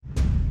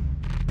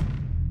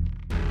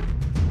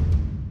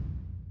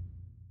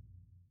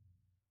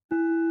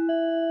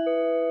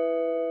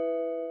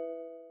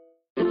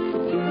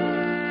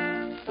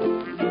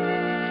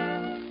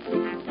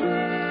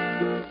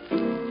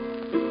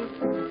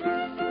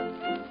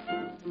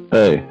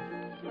Hey,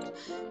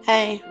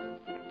 Hey,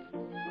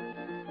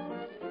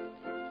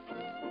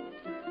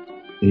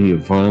 you're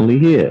finally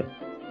here.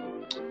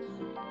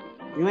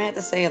 you ain't have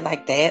to say it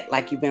like that,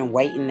 like you've been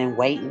waiting and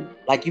waiting,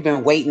 like you've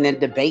been waiting and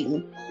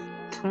debating.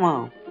 Come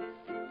on.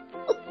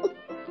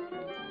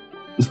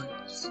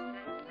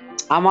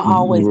 I'ma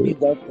always be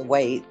worth the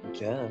wait.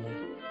 Duh.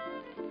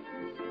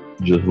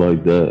 Just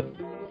like that.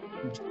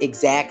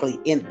 Exactly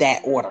in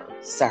that order,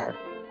 sir.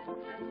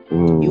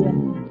 You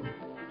Mm.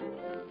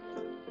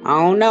 I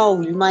don't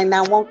know. You might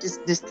not want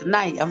this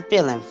tonight. I'm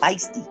feeling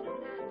feisty.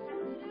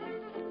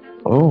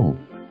 Oh,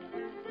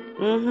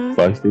 Mm-hmm.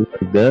 feisty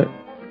like that?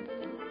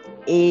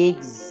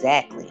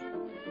 Exactly.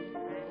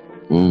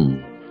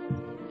 Mm.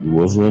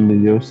 What's under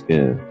your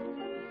skin?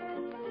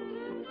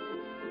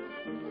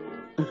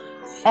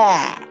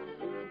 Ha.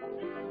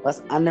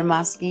 What's under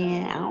my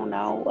skin? I don't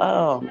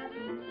know.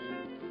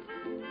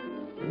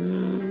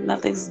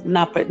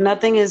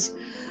 Nothing is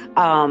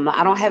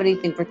I don't have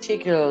anything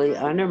particularly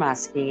under my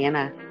skin.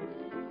 I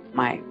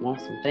might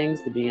want some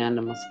things to be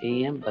under my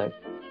skin, but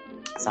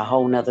it's a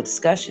whole nother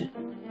discussion.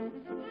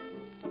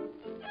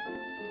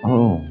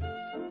 Oh,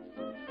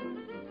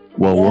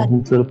 well, Yeah,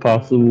 welcome to the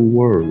possible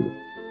word.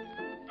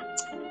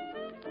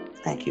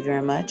 thank you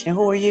very much. And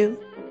who are you?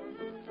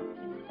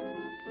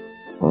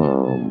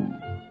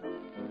 Um,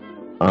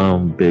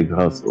 I'm Big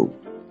Hustle.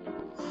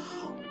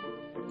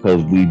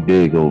 Because we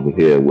big over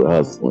here with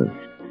hustling.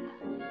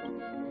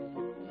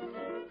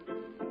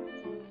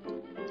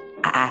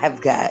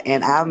 I've got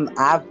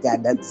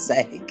nothing to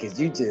say because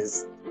you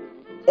just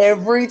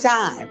every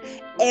time,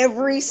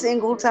 every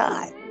single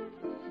time.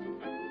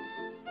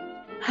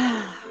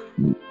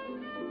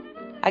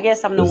 I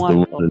guess I'm the It's the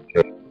one for running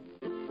joke.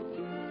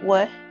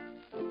 what?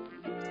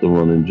 It's the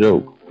running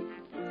joke.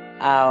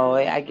 Oh,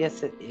 I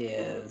guess it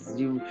is.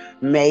 You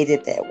made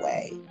it that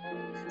way.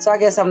 So I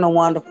guess I'm the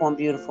wonderful and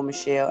beautiful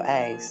Michelle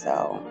A.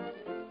 So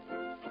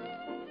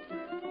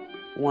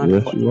Yes,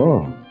 wonderful. you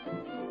are.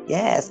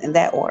 Yes, in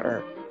that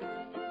order.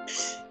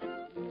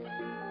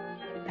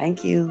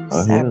 Thank you,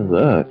 I sir. hear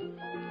that.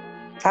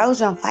 Told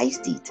you I'm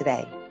feisty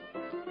today.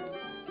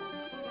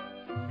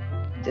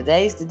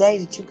 Today's the day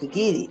that you could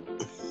get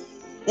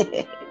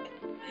it.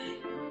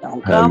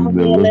 Don't Have come you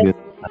a feeling.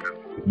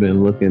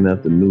 been looking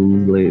at the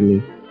news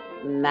lately?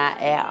 Not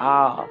at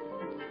all.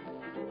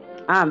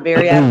 I'm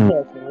very out of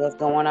touch with what's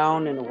going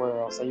on in the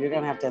world, so you're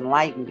gonna have to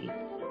enlighten me.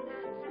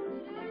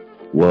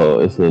 Well,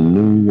 it's a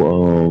new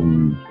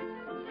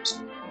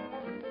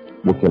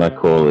what can I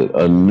call it?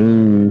 A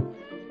new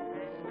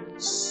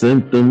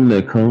symptom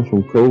that comes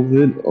from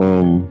COVID.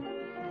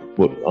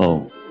 What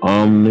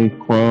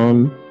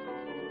Omicron,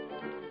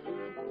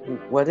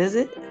 What is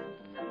it?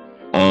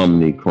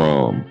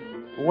 Omicron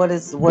What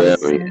is the variant.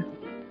 symptom?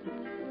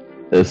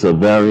 It's a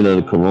variant of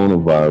the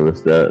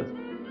coronavirus that's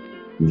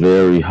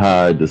very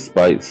high,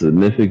 despite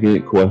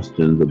significant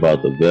questions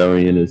about the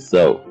variant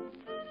itself.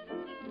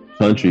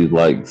 Countries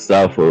like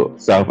South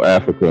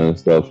Africa and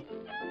stuff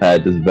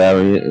had this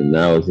variant, and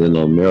now it's in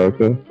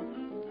America.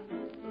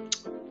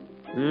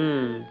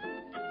 Mm.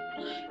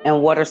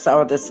 And what are some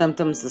of the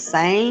symptoms the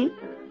same,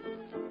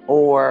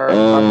 or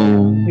are there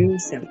Um, new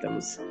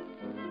symptoms?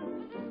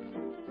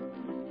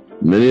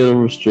 Many of the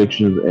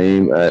restrictions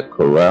aim at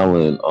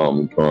corralling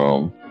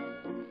Omicron,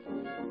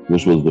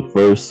 which was the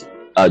first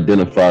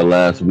identified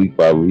last week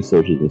by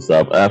researchers in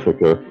South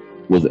Africa,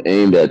 was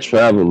aimed at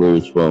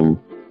travelers from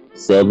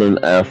Southern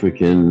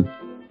African,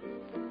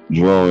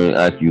 drawing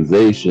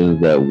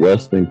accusations that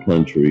Western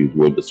countries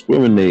were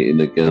discriminating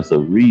against a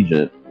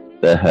region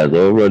that has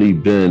already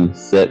been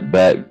set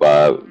back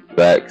by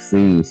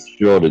vaccine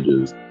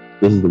shortages.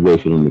 This is the way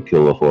for them to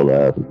kill off all the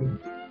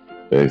Africans,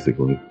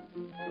 basically.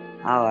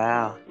 Oh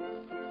wow.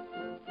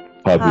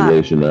 Huh.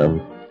 Population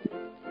average.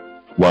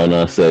 Why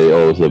not say,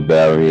 oh, it's a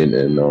variant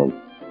and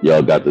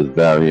y'all got this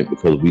variant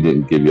because we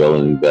didn't give y'all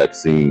any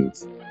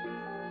vaccines?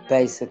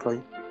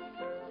 Basically.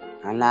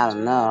 Not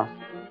enough.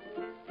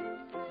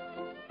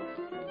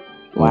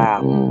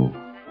 Wow. Mm-mm.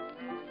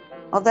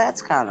 Well,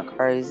 that's kind of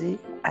crazy.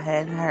 I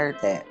hadn't heard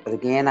that. But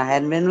again, I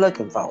hadn't been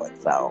looking for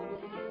it. So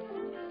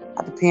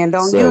I depend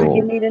on you to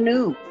give So, me the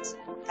news.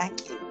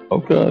 Thank you.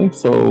 okay,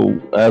 so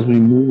as we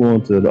move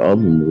on to the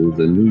other news,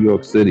 in New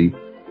York City,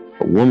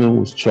 a woman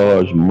was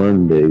charged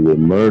Monday with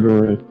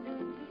murdering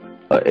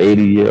an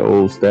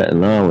 80-year-old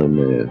Staten Island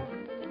man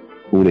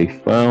who they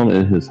found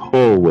in his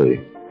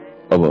hallway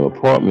of an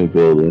apartment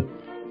building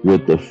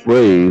with the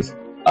phrase,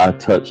 I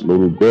touch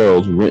little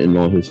girls, written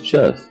on his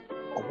chest.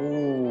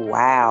 Oh,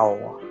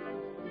 wow.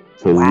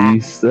 Wow.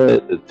 Police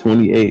said the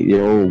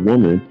 28-year-old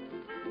woman,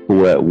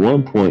 who at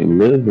one point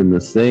lived in the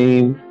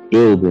same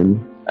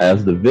building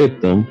as the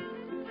victim,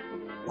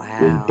 was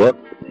Wow.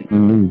 busted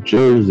in New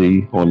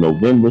Jersey on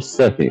November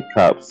 2nd,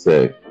 cops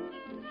say.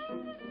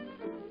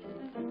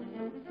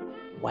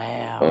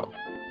 Uh, Wow.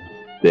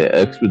 they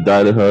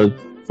extradited her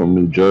from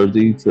New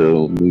Jersey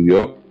to New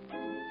York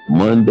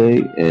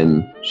Monday,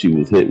 and she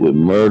was hit with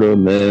murder,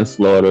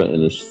 manslaughter,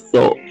 and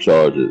assault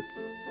charges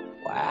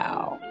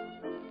Wow.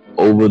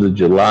 over the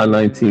July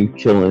 19th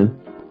killing.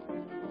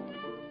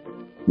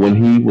 When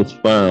he was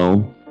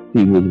found,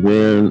 he was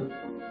wearing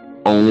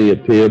only a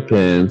pair of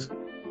pants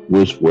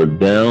which were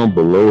down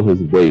below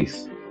his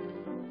waist.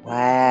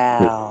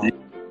 Wow.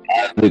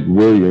 Nick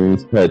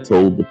Williams had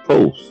told the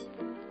Post.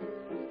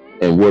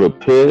 And what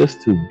appears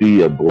to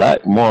be a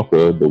black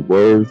marker, the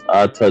words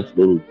 "I touch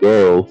little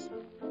girls,"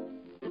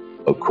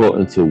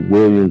 according to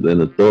Williams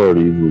and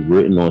authorities, was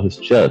written on his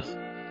chest.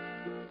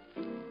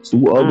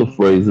 Two other Mm.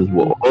 phrases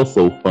were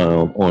also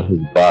found on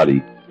his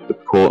body,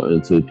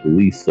 according to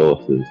police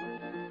sources.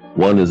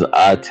 One is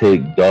 "I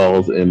take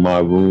dolls in my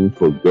room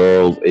for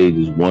girls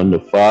ages 1 to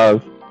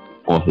 5"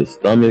 on his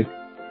stomach,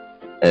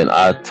 and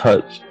 "I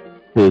touch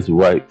his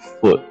right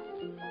foot."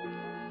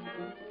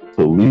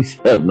 Police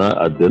have not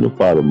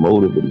identified a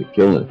motive in the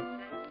killing.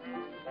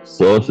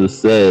 Sources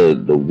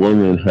said the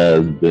woman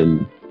has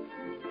been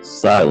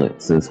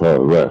silent since her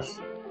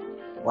arrest.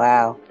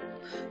 Wow.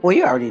 Well,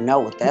 you already know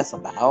what that's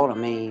about. I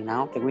mean, I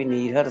don't think we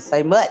need her to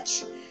say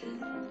much.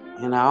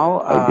 You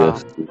know. I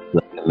guess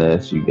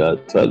that she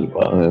got touched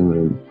by him,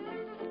 and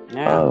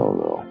I Yeah. don't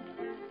know.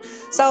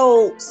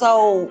 So,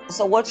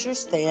 what's your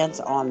stance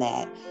on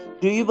that?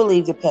 Do you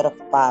believe that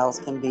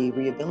pedophiles can be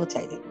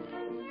rehabilitated?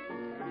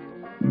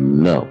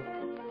 No,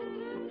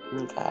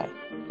 Okay.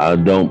 I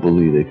don't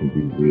believe they can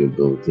be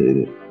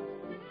rehabilitated.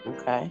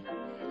 Okay.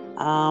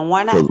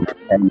 Why not? Because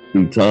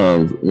many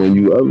times, when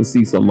you ever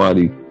see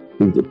somebody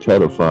who's a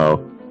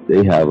pedophile,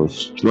 they have a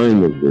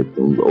string of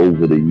victims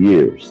over the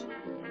years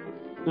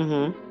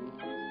Mm-hmm.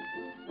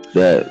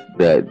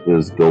 that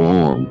just go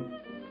on.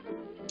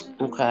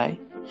 Okay.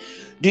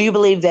 Do you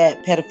believe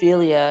that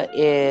pedophilia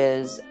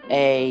is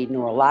a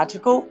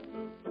neurological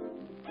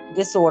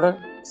disorder,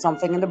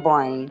 something in the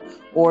brain,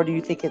 or do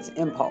you think it's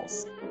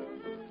impulse?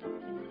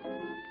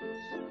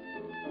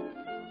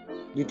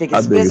 Do you think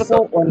I it's think it's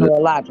physical or something.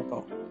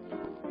 neurological?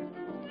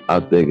 I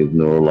think it's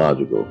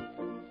neurological,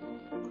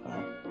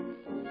 Okay.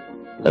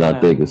 and I Okay.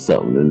 think it's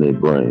something in their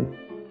brain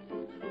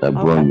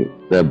Okay.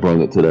 that brought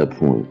it to that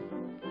point.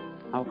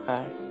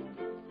 Okay.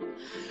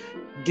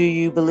 Do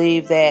you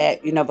believe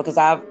that, because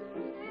I've,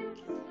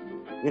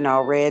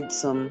 read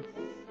some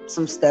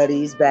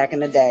studies back in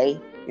the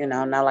day,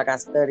 not like I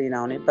studied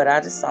on it, but I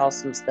just saw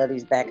some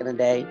studies back in the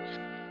day.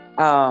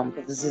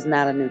 Because this is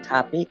not a new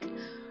topic,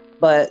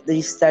 but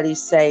these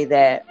studies say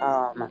that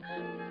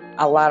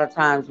a lot of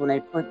times when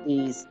they put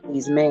these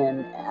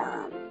men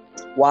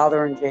while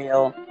they're in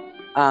jail,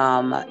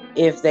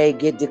 if they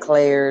get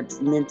declared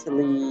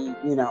mentally,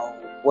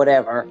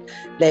 whatever,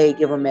 they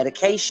give them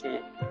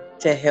medication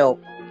to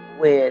help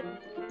with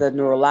the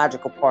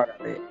neurological part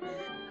of it.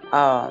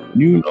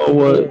 You know Yeah.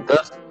 what?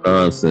 That's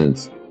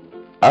nonsense.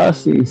 I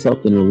seen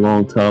something a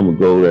long time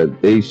ago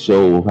that they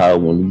show how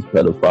when these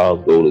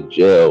pedophiles go to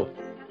jail,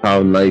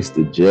 how nice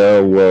the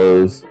jail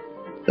was,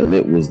 and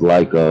it was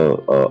like a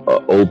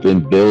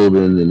open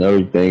building and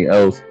everything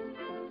else.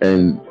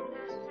 And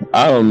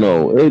I don't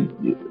know,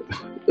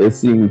 it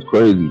seems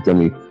crazy to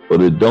me,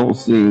 but it don't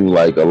seem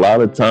like a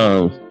lot of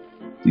times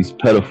these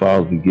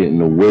pedophiles be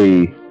getting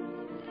away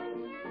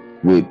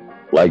with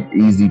like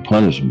easy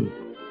punishment.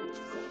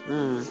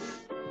 Mm,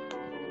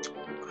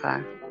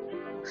 okay.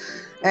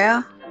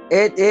 Yeah.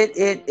 It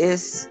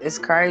is it's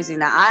crazy.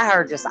 Now I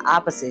heard just the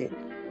opposite.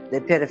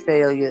 That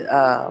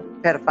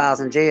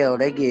pedophiles in jail,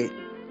 they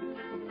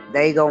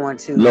go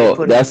into they No,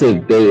 put them that's in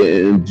if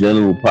they in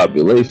general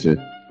population,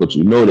 but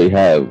you know they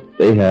have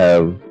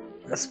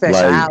a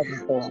special like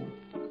housing for them.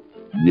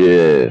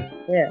 yeah,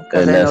 Yeah,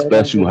 because and they that know they're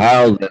gonna special get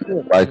housing is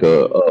killed. like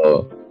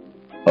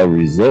a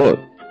resort.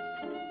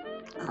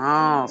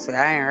 Oh, see,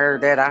 I ain't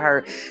heard that. I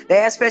heard they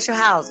had special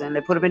housing.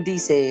 They put them in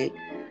DSEG,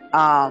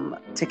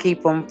 to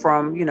keep them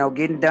from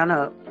getting done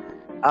up.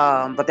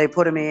 But they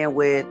put them in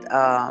with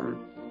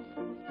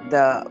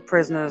the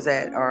prisoners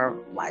that are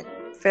like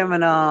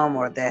feminine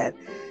or that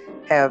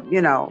have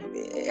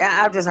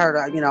I've just heard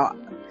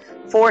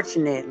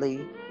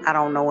fortunately I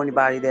don't know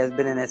anybody that's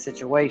been in that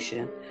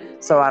situation,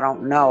 so I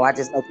don't know. I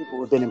just know people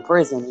who've been in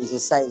prison and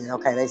just say that,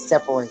 okay, they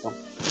separate them.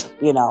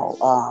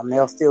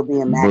 They'll still be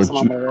in But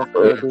you maximum, or they'll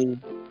know, still be.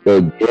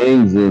 the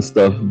gangs and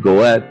stuff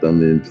go at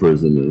them in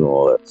prison and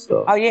all that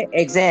stuff. Oh yeah,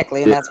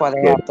 exactly, and Yeah, that's why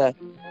they so, have to.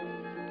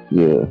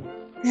 yeah.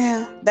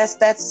 Yeah, that's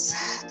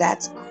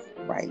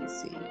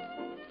crazy.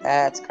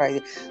 That's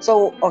crazy.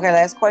 So, okay,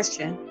 last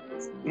question.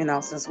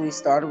 Since we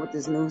started with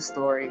this news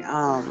story,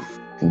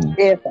 Mm.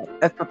 if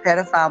a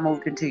pedophile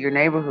moved into your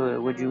neighborhood,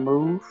 would you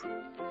move?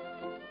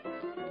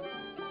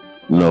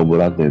 No,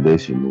 but I think they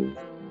should move.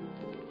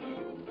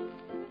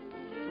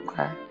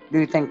 Okay. Do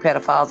you think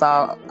pedophiles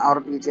ought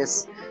to be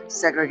just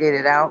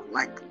segregated out,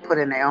 like put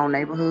in their own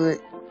neighborhood?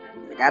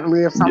 They got to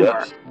live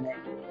somewhere. Yes,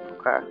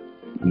 Okay.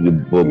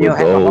 but And you'll with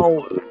the have a whole,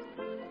 whole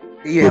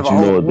you have but a you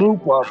whole know what?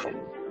 group of them.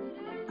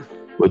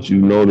 But you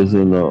notice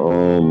in the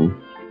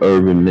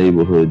urban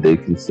neighborhood, they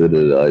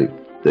consider like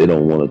they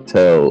don't want to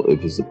tell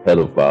if it's a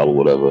pedophile or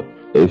whatever.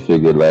 They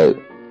figure like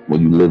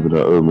when you live in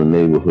an urban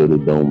neighborhood,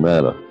 it don't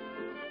matter.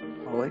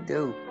 Oh, it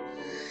do.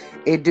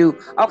 It do.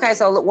 Okay,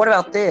 so look, what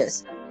about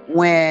this?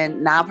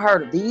 When now I've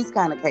heard of these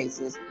kind of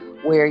cases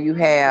where you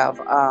have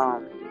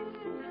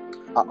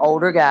an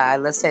older guy,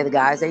 let's say the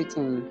guy's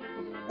 18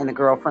 and the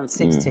girlfriend's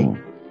 16,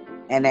 Mm-hmm.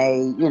 and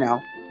they,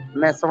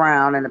 mess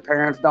around and the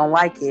parents don't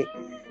like it,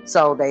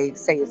 so they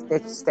say it's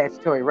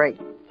statutory rape.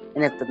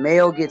 And if the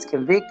male gets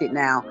convicted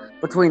now,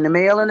 between the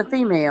male and the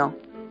female,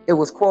 it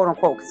was quote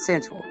unquote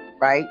consensual,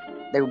 right?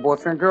 They were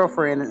boyfriend,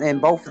 girlfriend in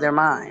both of their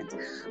minds.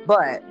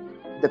 But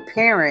the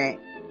parent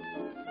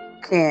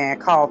can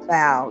call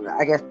foul,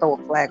 I guess throw a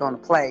flag on the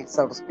play,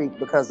 so to speak,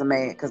 because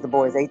the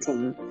boy is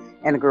 18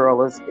 and the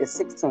girl is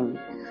 16.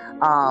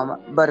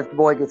 But if the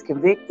boy gets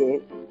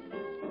convicted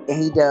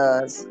and he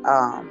does,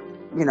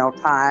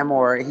 time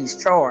or he's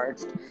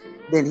charged,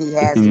 then he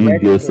has to He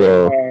gets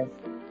register as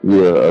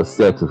a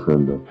sex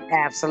offender.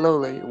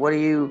 absolutely. What do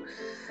you?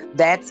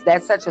 That's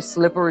such a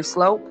slippery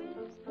slope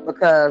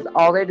because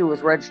all they do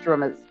is register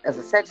him as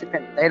a sex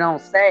offender. They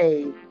don't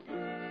say,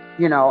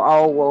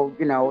 oh well,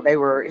 he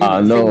was I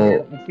a senior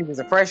know. and she was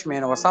a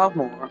freshman or a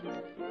sophomore.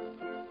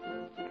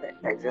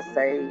 They just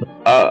say,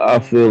 I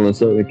feel in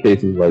certain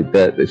cases like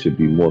that, they should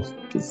be more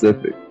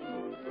specific.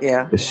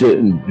 yeah. It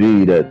shouldn't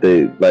be that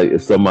they like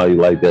if somebody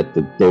like that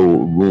to throw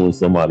ruin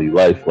somebody's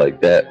life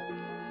like that.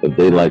 If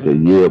they like a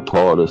Mhm. year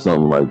apart or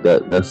something like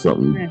that, that's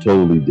something Yeah.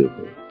 totally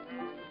different.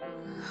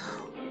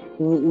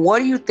 What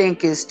do you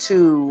think is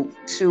too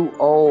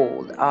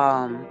old?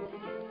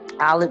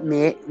 I'll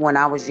admit, when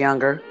I was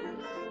younger,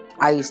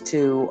 I used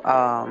to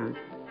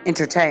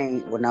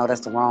entertain. Well, no,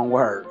 that's the wrong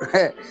word.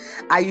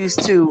 I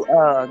used to,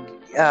 uh,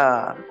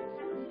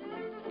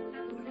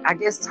 I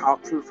guess,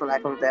 talk to, for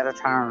lack of a better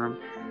term,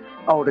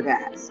 older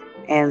guys.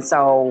 And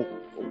so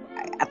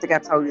I think I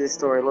told you this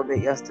story a little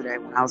bit yesterday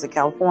when I was in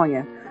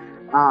California.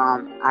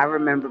 I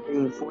remember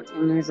being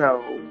 14 years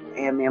old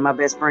and me and my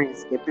best friend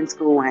skipping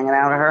school, hanging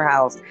out at her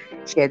house.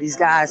 She had these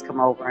guys come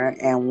over,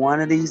 and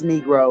one of these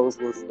Negroes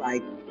was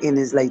like in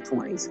his late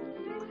 20s.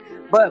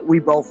 But we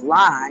both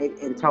lied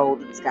and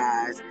told these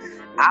guys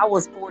I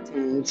was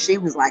 14, she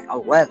was like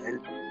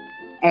 11,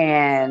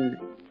 and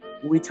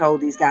we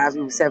told these guys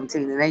we were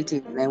 17 and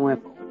 18, and they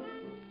went for it.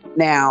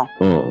 Now,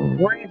 Uh-uh.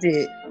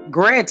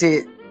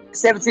 granted,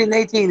 17 and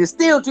 18 is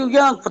still too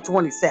young for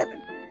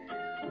 27,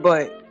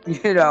 but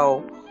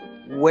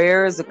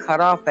where is the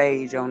cutoff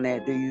age on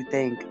that? Do you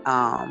think,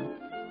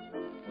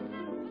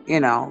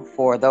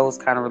 for those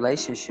kind of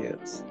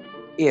relationships,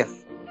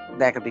 if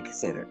that could be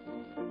considered?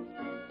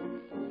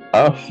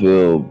 I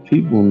feel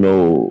people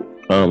know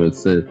common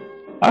sense.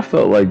 I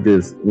felt like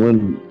this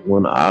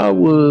when I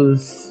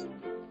was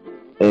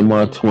in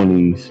my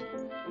 20s.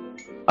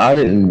 I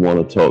didn't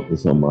want to talk to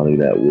somebody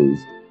that was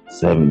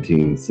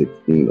 17,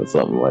 16, or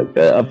something like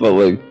that. I felt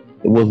like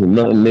there wasn't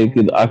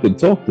nothing I could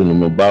talk to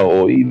them about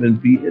or even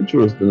be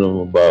interested in them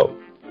about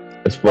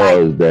as far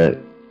Right. as that.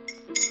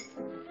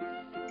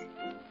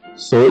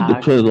 So it I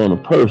depends on the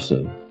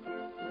person.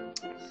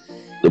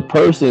 The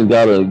person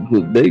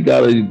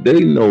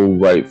they know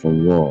right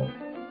from wrong.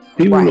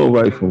 People right. know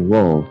right from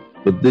wrong.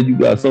 But then you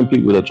got some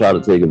people that try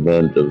to take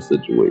advantage of the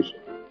situation.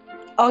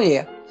 Oh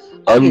yeah.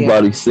 Oh yeah.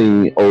 Everybody's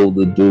seen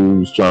older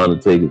dudes trying to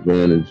take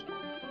advantage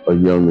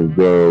of younger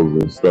girls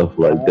and stuff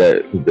like Right.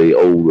 that because they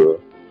older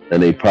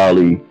and they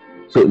probably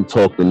couldn't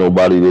talk to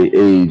nobody their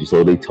age,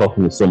 so they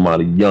talking to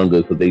somebody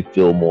younger because they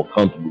feel more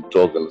comfortable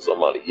talking to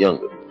somebody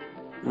younger.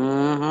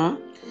 Mm-hmm.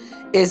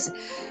 It's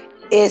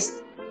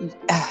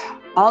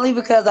only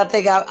because I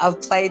think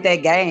I've played that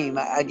game.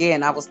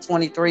 Again, I was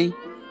 23.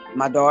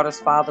 My daughter's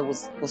father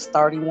was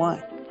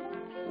 31.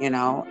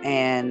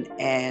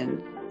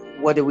 And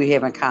what did we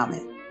have in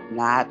common?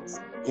 Not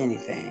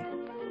anything.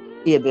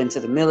 He had been to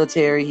the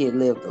military. He had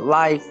lived a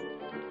life.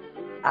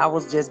 I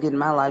was just getting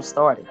my life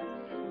started.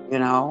 You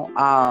know,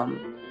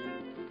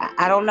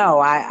 I don't know.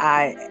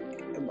 I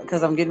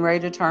because I'm getting ready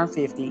to turn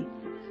 50.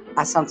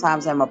 I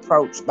sometimes am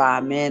approached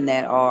by men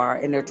that are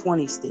in their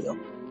 20s still,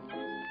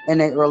 in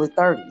their early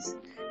 30s,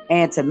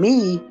 and to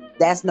me,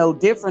 that's no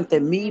different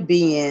than me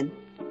being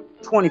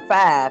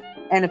 25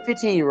 and a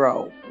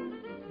 15-year-old.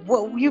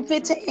 Well, you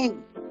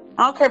 15.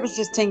 I don't care if it's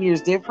just 10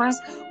 years difference.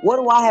 What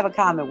do I have in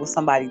common with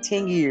somebody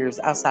 10 years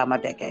outside my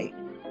decade?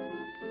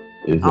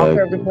 I don't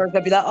care if the Exactly.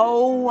 person be like,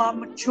 oh, I'm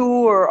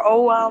mature.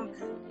 Oh, I'm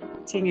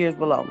 10 years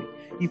below me.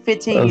 You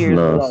 15 That's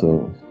years below me.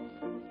 nonsense.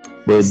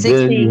 But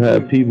then you 16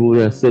 have years. people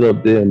that sit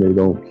up there and they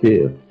don't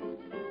care.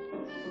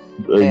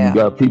 You Yeah.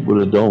 got people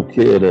that don't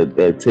care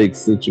that take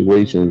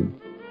situations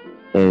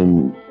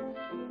and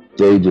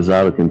they just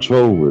out of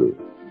control with it.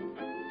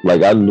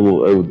 Like I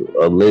knew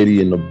a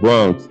lady in the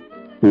Bronx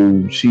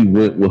who she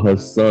went with her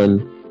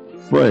son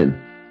friend,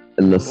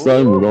 and the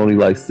son was Ooh. only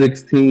like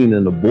 16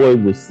 and the boy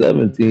was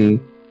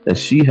 17, and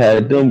she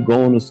had them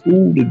going to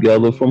school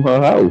together from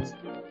her house,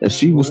 and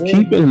she was Ooh.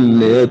 keeping him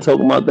there,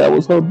 talking about that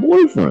was her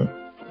boyfriend.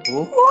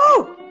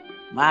 Ooh.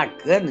 My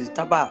goodness.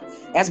 Talk about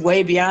that's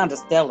way beyond a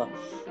Stella.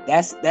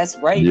 That's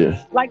rape.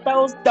 Yeah, Like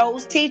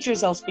those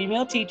teachers, those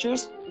female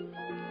teachers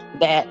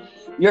that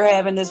you're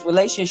having this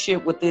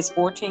relationship with this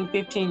 14,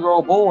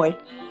 15-year-old boy,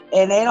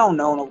 and they don't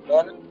know no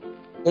better.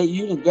 That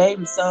you done gave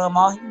him some.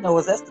 All he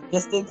knows that's the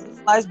best thing since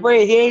sliced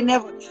bread. He ain't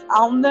never.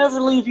 I'll never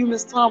leave you,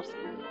 Miss Thompson.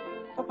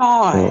 Come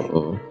on.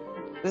 uh-uh.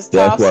 This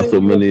That's why toxic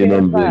so many of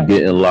them been everybody.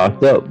 getting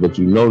locked up. But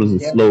you notice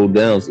it Yeah. slowed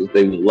down since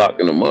they was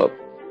locking them up.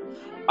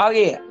 Oh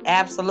yeah,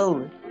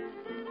 absolutely.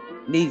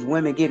 These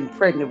women getting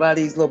pregnant by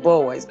these little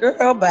boys.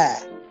 Girl, bye.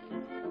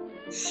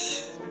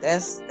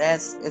 That's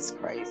it's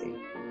crazy.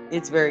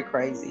 It's very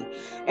crazy.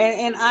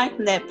 And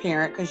I'm that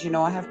parent because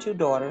I have two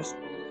daughters.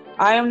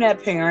 I am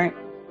that parent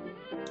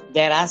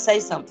that I say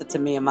something to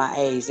me in my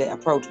age that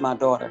approach my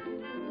daughter.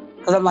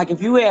 Because I'm like,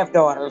 if you have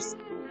daughters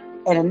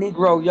and a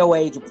Negro your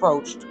age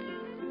approached,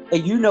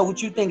 and you know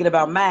what you thinking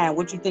about mine,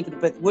 what you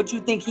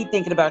think he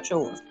thinking about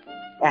yours,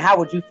 and how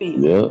would you feel?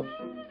 Yeah.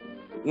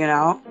 You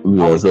know? Oh,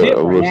 Yeah, it's it's a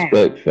different now.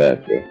 respect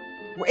factor.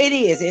 It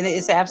is, and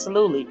it's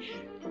absolutely.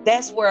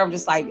 That's where I'm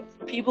just like,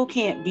 people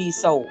can't be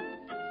so.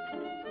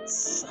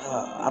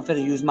 I'm gonna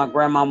use my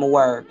grandmama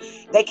word.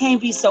 They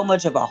can't be so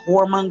much of a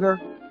whoremonger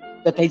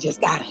that they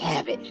just gotta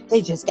have it.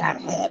 They just gotta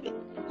have it.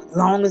 As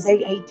long as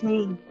they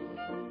 18,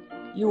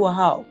 you a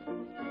hoe.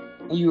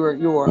 You're.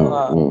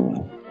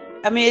 Mm-mm.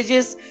 I mean, it's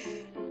just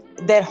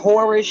that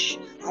whorish.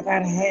 I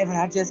gotta have it.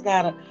 I just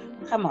gotta.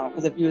 Come on,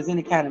 because if you was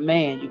any kind of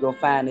man, you go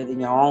find it in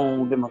your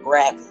own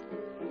demographic.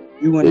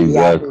 You wouldn't be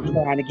out there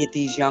Exactly. trying to get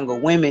these younger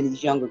women,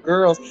 these younger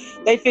girls.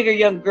 They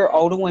figure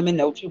older women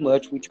know too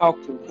much. We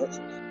talk too much.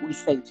 We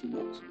say too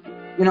much.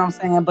 You know what I'm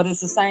saying? But it's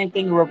the same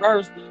thing in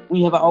reverse when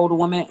you have an older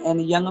woman and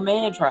a younger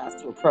man tries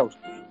to approach.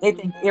 They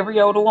think every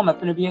older woman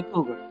finna be a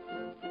cougar.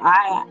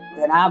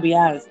 I'll be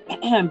honest.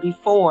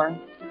 before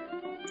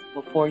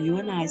you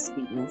and I,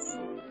 sweetness,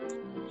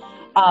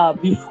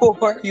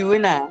 before you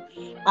and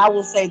I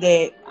will say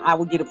that I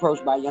would get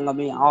approached by younger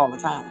men all the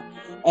time.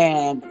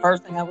 And the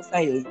first thing I would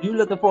say is, you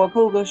looking for a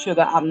cougar,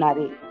 sugar, I'm not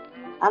it.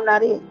 I'm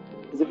not it.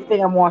 Because if you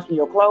think I'm washing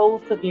your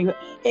clothes, cooking,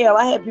 hell,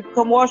 I had people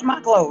come wash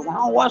my clothes. I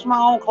don't wash my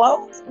own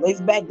clothes. At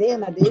least back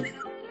then I did.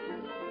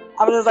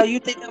 I was just like, you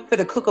think I'm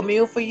finna cook a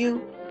meal for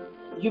you?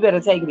 You better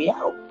take me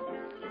out.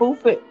 Who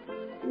fit?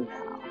 No,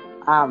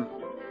 I'm,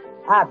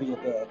 I'd be a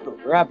bad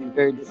cooker. I'd be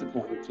very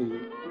disappointed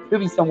too. You'll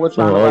be somewhere So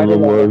trying to in write a other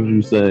letter. words,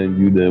 you saying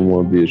you didn't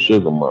want to be a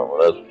sugar mama.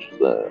 That's what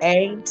you're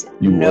saying. Ain't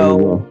You really no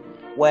want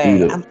to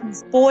way. be I'm too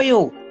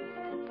spoiled.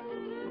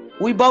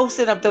 We both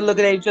sit up there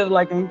looking at each other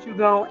like, ain't you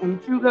gone?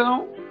 Ain't you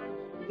gone?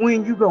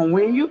 When you gone?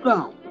 When you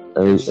gone?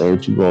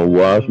 ain't you gonna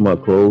wash my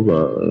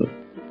clothes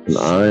and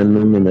iron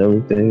them and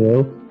everything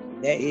else?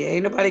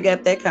 Ain't nobody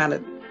got that kind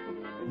of.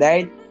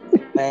 They,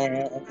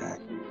 man.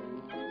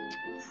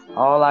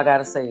 All I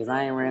gotta say is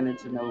I ain't ran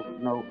into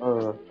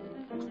no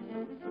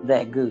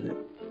that good.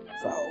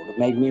 So to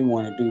make me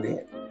want to do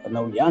that for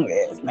no young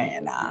ass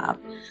man, nah.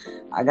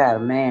 I got a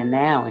man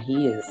now, and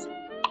he is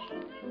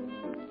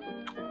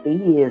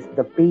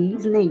the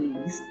bee's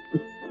knees.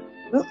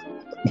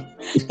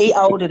 He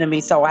older than me,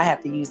 so I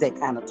have to use that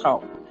kind of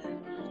talk.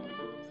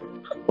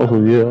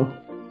 Oh yeah.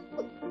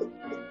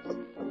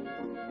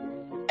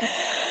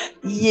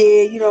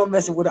 Yeah, I'm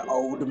messing with an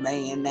older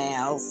man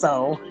now,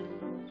 so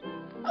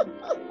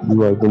You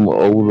like them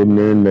older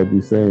men that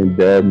be saying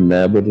dad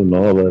nabbit and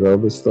all that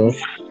other stuff?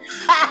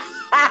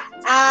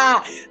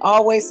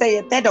 always say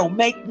it. That don't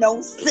make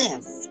no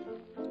sense.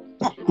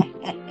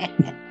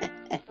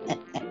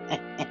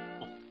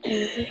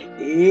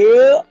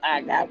 Yeah,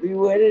 I got me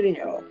one of them.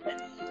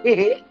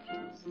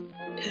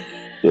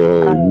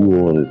 So you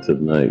want it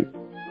tonight.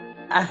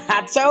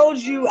 I told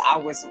you I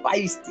was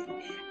feisty.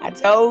 I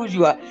told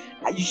you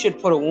you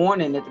should put a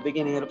warning at the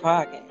beginning of the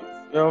podcast.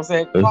 You know what I'm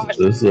saying?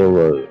 Caution. It's all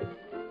right.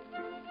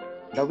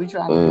 Don't be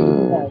trying to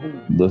figure it out.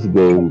 Let's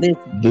go.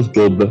 Listen. Just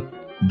go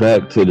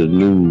back to the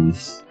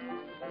news.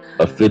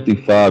 A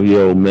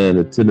 55-year-old man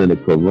attended a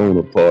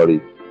corona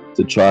party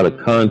to try to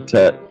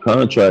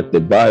contract the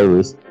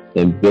virus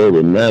and build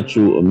a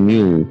natural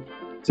immune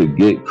to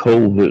get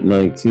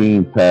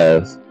COVID-19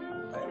 passed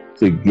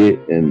to get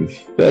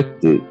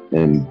infected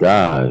and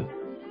died.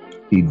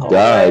 He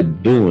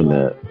died doing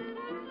that.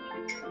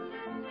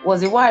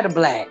 Was it white or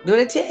black? Do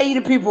they tell you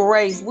the people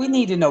race? We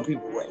need to know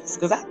people race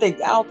because I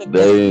don't think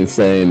they ain't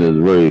saying his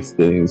race.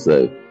 They ain't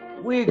say.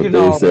 But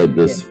they said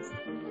this.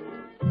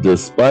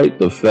 Despite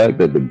the fact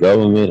that the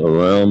government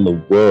around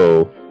the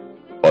world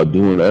are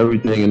doing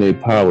everything in their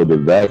power to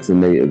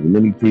vaccinate as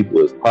many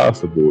people as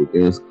possible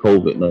against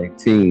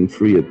COVID-19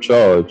 free of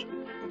charge,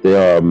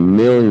 there are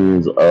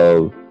millions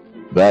of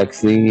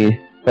vaccine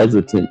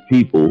hesitant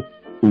people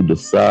who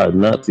decide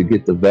not to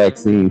get the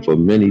vaccine for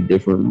many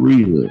different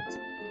reasons.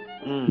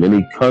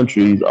 Many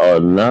countries are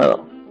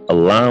not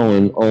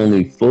allowing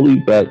only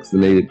fully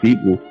vaccinated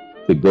people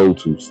to go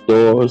to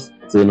stores,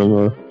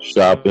 cinema,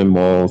 shopping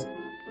malls.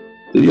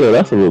 So yeah,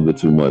 that's a little bit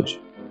too much.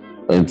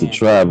 And to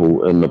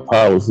travel, and the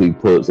policy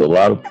puts a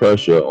lot of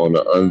pressure on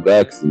the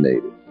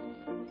unvaccinated.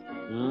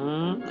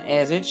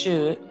 As it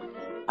should.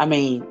 I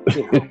mean,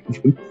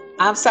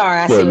 I'm sorry.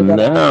 I but said that.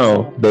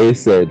 Now they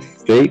said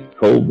fake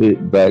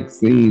COVID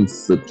vaccine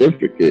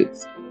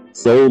certificates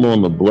sold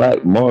on the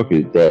black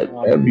market that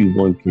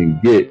everyone can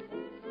get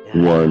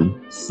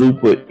one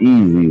super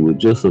easy with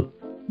just a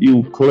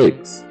few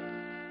clicks.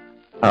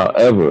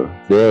 However,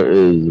 there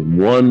is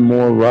one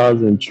more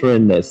rising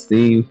trend that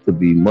seems to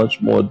be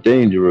much more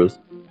dangerous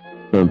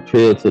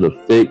compared to the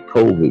fake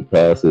COVID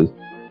passes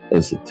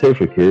and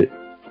certificate,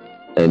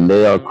 and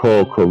they are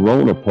called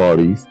Corona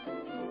parties.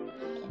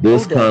 Who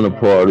This does kind of that?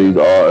 parties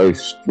are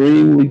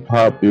extremely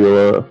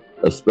popular,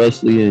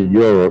 especially in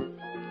Europe.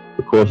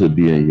 Of course, it'd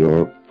be in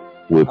Europe,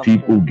 where Of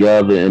people course.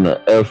 gather in an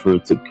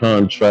effort to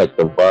contract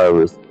the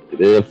virus,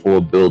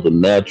 therefore build a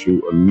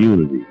natural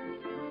immunity.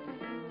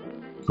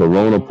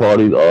 Corona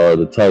parties are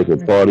the type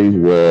of parties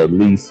where at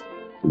least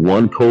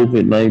one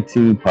COVID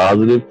 19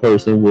 positive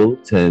person will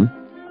attend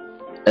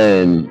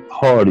and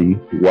party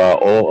while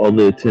all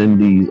other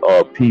attendees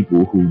are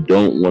people who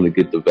don't want to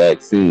get the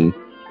vaccine,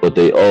 but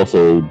they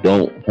also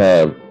don't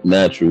have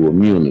natural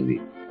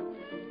immunity.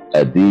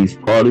 At these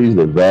parties,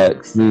 the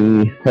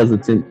vaccine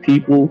hesitant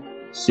people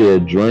share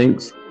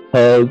drinks,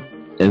 hug,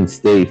 and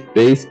stay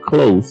face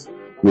close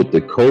with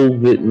the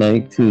COVID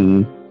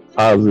 19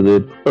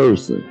 positive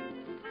person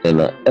in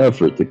an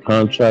effort to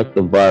contract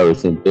the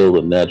virus and build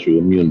a natural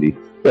immunity.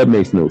 That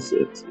makes no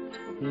sense.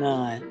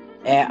 None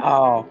at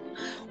all.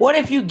 What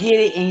if you get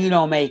it and you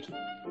don't make it?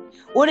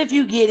 What if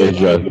you get it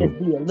and it Exactly. just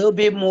be a little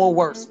bit more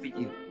worse for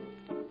you?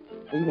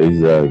 And you're like,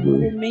 what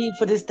did Exactly. it mean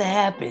for this to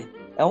happen?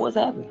 Oh, what's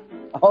happening?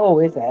 Oh,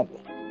 it's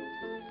happening.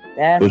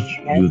 But That's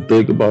you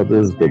think about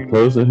this, the insane.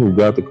 person who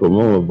got the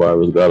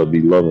coronavirus got to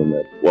be loving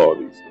that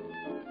parties.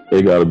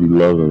 They got to be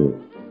loving it.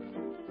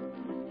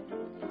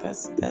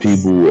 The That's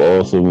people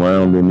all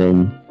surrounding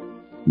them,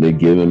 they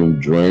giving him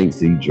drinks.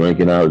 He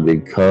drinking out of their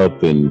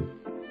cup, and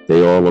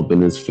they all up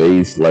in his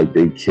face like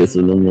they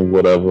kissing him or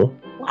whatever.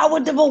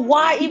 but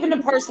why even the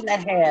person that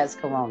has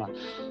corona?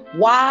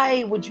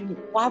 Why would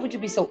you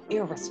be so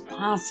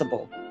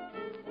irresponsible?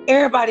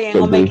 Everybody ain't Cause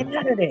gonna make they it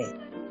out of that.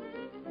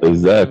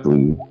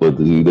 exactly, but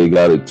they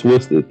got it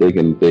twisted.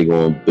 Thinking they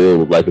gonna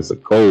build like it's a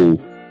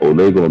cold, or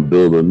they gonna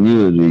build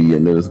immunity,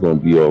 and then it's gonna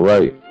be all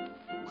right.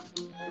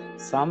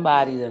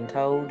 Somebody done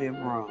told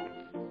them wrong.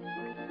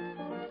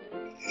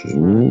 Hmm.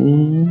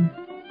 Mm,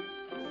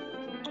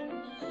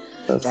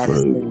 that's That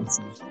is crazy.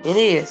 crazy. It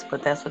is,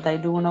 but that's what they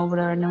doing over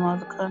there in them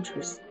other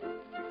countries.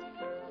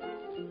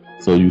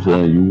 So you Uh,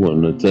 saying you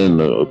wouldn't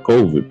attend a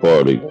COVID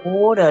party?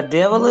 Oh, the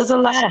devil is a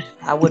lie.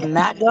 I would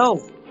not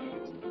go.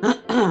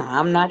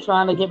 I'm not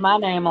trying to get my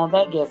name on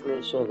that guest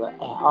list, sugar, at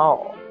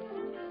all.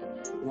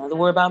 You don't have to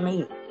worry about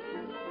me.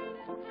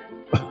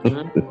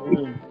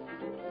 Mm-mm.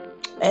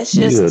 It's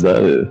Yeah, just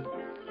that is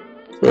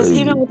because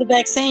even crazy. with the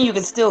vaccine, you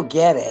can still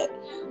get it,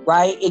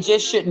 right? It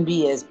just shouldn't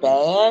be as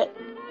bad,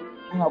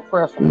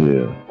 preferably.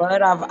 Yeah.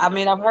 But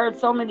I've heard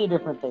so many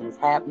different things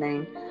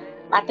happening.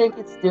 I think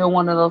it's still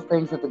one of those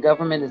things that the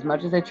government, as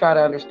much as they try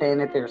to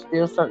understand it, there's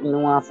still certain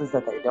nuances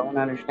that they don't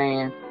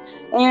understand.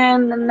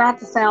 And not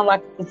to sound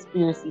like a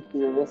conspiracy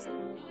theorist,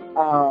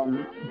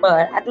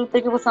 but I do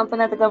think it was something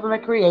that the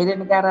government created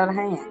and it got out of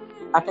hand.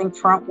 I think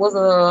Trump was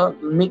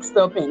mixed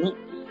up in it.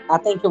 I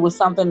think it was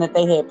something that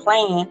they had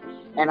planned,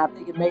 and I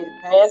think it made it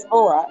past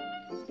Borat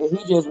that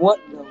he just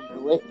wasn't going to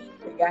do it.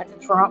 They got to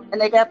Trump,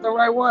 and they got the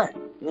right one.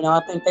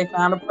 I think they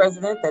found a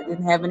president that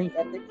didn't have any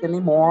ethics, any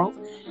morals,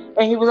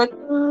 and he was like,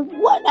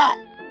 "Why not?"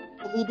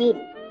 And he did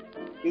it.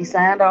 He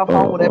signed off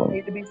on whatever Uh-huh.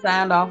 needed to be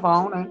signed off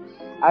on, and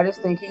I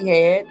just think he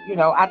had,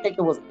 I think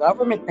it was a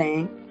government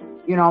thing,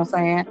 you know what I'm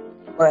saying?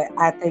 But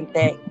I think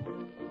that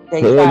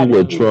they Here's tried to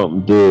what do.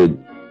 Trump did.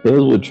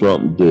 Here's what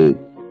Trump did.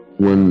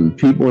 When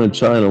people in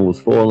China was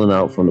falling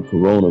out from the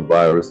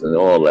coronavirus and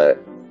all that,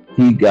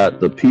 he got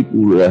the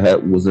people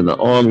that was in the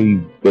army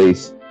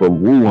base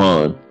from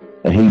Wuhan,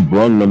 and he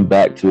brought them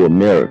back to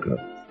America.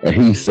 And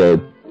he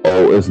said,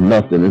 "Oh, it's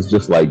nothing. It's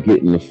just like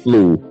getting the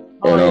flu."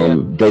 Oh And yeah,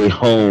 they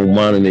home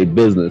minding their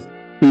business.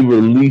 He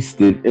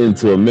released it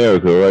into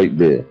America right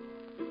there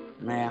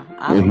man.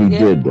 when he Yeah,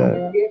 did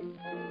that. yeah.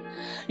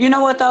 You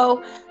know what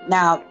though?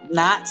 Now,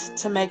 not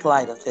to make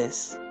light of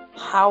this,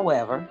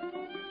 however,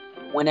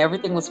 when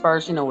everything was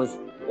first, was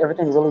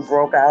everything really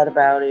broke out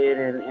about it,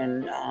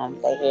 and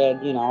they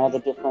had, all the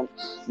different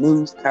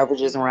news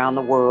coverages around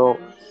the world.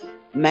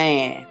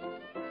 Man,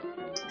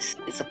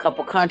 it's a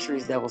couple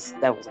countries that was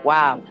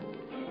wild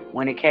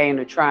when it came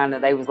to trying to.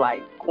 They was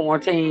like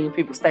quarantine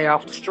people, stay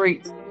off the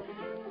streets.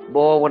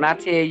 Boy, when I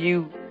tell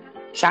you,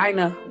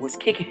 China was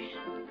kicking,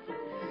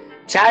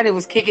 China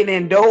was kicking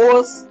in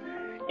doors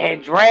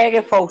and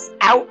dragging folks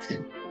out.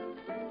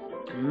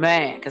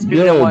 Man, because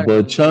people didn't Yo, want.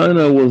 but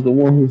China was the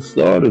one who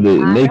started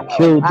it, and I they know,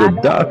 killed the I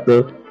know,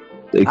 doctor.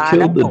 They I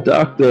killed the know.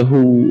 doctor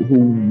who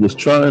was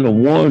trying to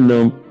warn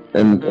them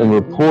and Hmm.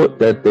 report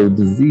that the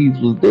disease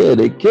was there.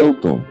 They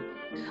killed them.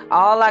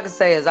 All I can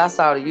say is I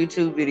saw the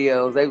YouTube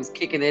videos. They was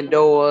kicking in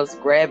doors,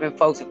 grabbing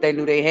folks if they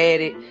knew they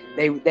had it.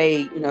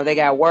 They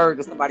got word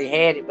that somebody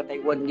had it, but they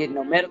wasn't getting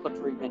no medical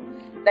treatment.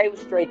 They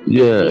was straight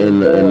kicking Yeah, in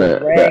and doors, the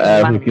dragging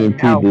them African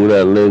out. people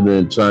that lived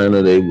in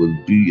China, they was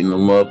beating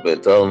them up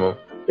and telling them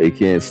they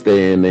can't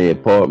stay in their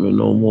apartment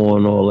no more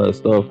and all that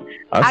stuff.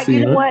 I You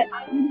seen know it. what?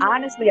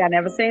 Honestly, I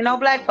never seen no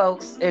black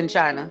folks in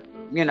China.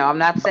 I'm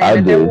not saying I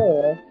that there did.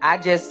 was. I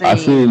just I seen.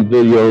 seen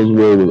videos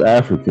where it was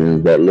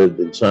Africans that lived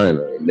in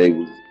China, and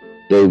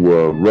they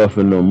were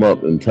roughing them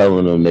up and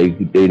telling them they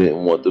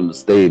didn't want them to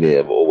stay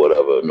there or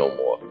whatever no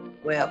more.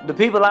 Well, the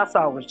people I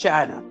saw was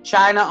China.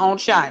 China on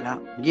China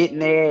getting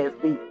their ass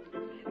beat.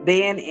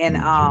 Then in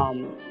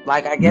Mhm.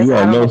 like I You guess I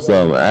gotta don't know know what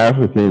something.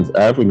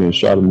 Africans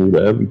try to move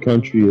to every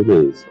country it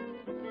is.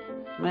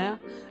 man.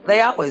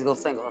 They always go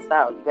single us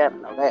out. You gotta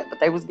know that. But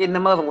they was getting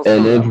them other ones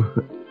And too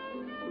though.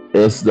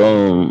 it's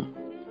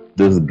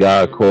this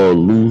guy called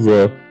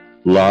Luza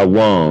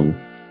Lawang,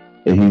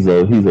 and he's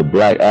a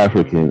black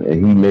African,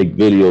 and he make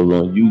videos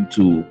on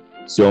YouTube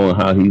showing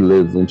how he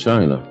lives in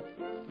China.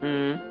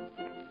 Mm.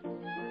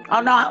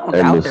 Oh no, I don't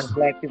And doubt this, there's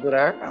black people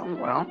there. I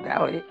don't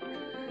doubt it.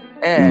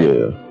 And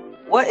yeah,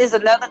 what is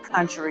another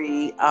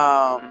country?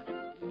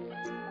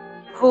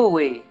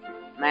 Hooey,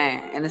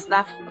 man, and it's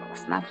not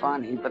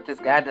funny, but this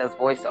guy does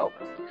voiceovers.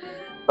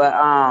 But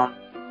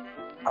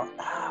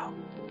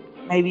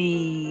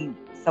maybe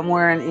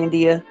somewhere in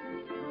India,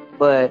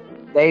 but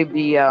they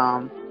be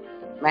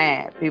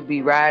man, people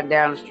be riding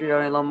down the street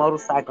on their little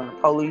motorcycle, and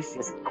the police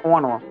just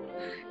corner them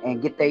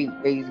and get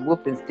these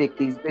whooping stick,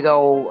 these big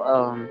old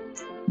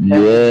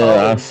bamboo yeah, poles.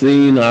 I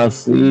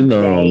seen They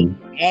them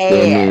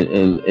ass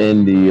in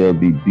India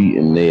be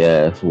beating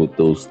their ass with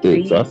those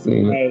sticks. I beat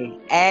seen it. they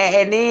ass,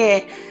 and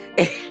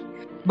then.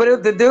 But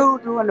if the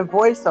dude doing the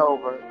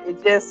voiceover, it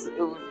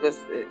was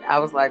just, I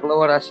was like,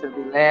 Lord, I should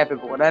be laughing.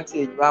 But when I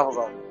tell you, I was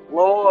on the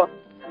floor.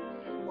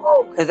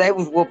 Because they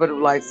was whooping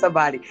him like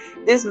somebody.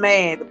 This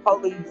man, the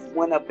police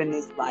went up in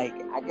this, like,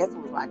 I guess it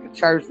was like a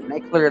church, and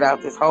they cleared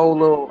out this whole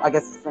little, I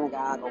guess a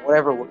synagogue or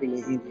whatever it would be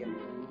in India,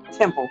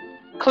 temple.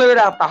 Cleared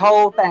out the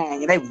whole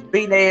thing, and they was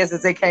beating their ass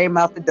as they came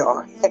out the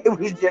door. They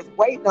was just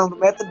waiting on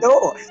them at the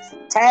door,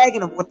 tagging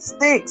them with the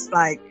sticks.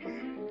 Like,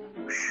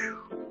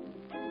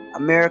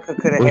 America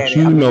could have had But it.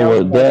 I you mean,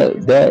 know those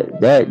what? countries.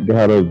 That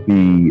gotta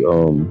be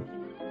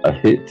a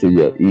hit to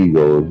your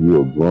ego if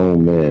you're a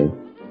grown man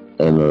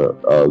and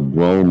a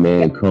grown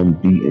man come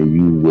beating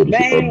you with a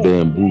Man,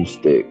 bamboo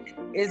stick.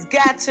 it's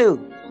got to.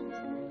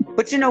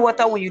 But you know what,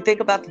 though, when you think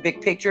about the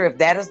big picture, if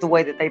that is the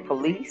way that they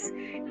police,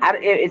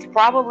 it's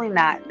probably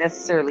not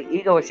necessarily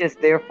ego. It's just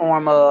their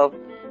form of.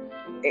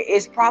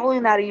 It's probably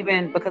not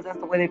even because that's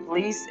the way they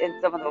police in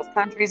some of those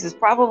countries. It's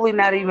probably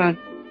not even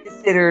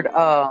considered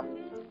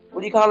what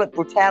do you call it,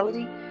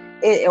 brutality,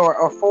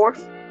 or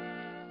force.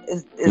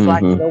 Is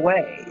like Mm-hmm. the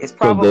way. It's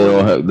Because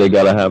probably they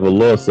gotta have a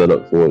law set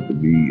up for it to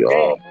be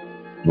yeah,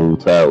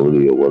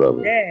 brutality or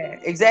whatever. yeah,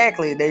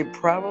 exactly. They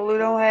probably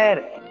don't have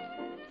it.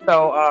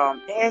 So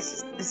yeah,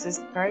 it's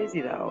just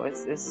crazy though.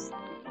 It's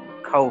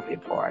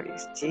COVID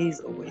parties.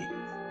 Jeez Louise.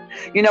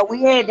 You know,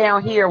 we had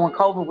down here when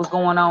COVID was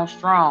going on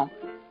strong,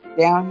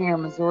 down here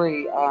in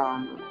Missouri,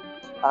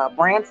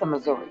 Branson,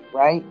 Missouri,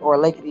 right? Or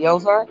Lake of the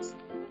Ozarks.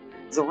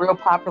 It's a real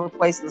popular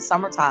place in the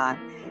summertime.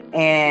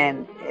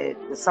 And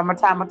the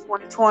summertime of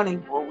 2020,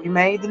 where we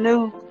made the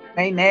news,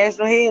 made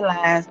national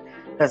headlines,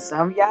 because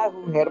some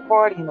Yahoo had a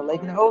party in the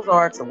Lake of the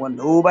Ozarks and wasn't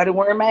nobody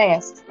wearing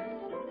masks.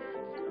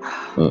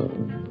 Uh,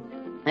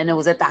 And it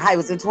was at the height. It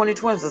was in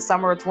 2020. It was the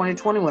summer of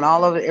 2020 when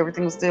all of it,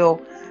 everything was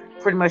still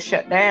pretty much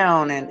shut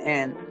down.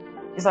 And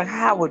it's like,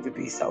 how would you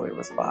be so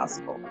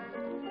irresponsible?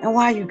 And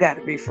why you got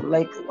to be from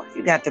Lake? Why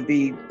you got to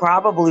be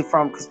probably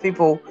from? Because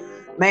people,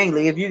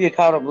 mainly, if you get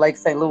caught up in Lake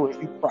St. Louis,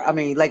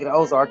 Lake of the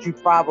Ozarks, you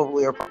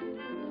probably are.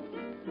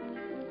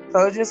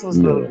 So it just was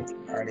really yeah.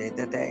 retarded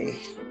that they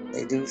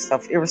do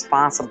stuff,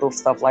 irresponsible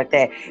stuff like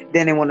that.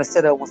 Then they want to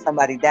sit up when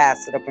somebody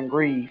dies, sit up and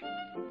grieve.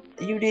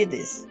 You did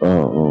this.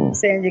 Uh-uh.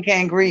 Saying you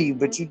can't grieve,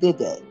 but you did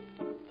that.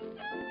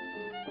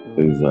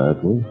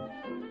 Exactly.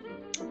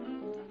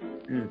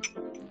 Mm.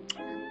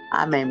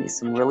 I made me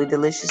some really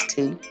delicious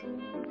tea,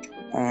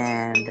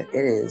 and it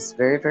is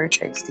very, very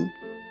tasty.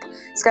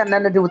 It's got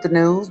nothing to do with the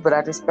news, but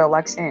I just felt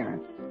like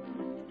sharing.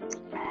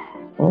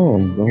 Oh,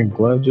 I'm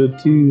glad your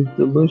tea is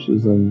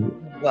delicious and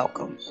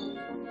Welcome.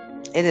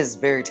 It is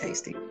very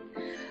tasty.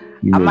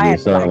 you I make might it have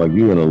to sound like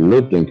you in a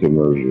Lipton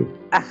commercial.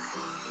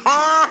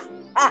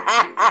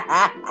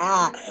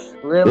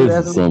 Really, This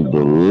that's is what some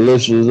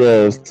delicious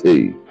ass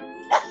tea.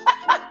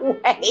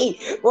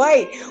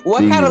 wait.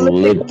 What kind These of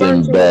Lipton Lipton commercial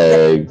is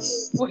that?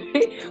 bags.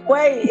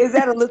 Wait, is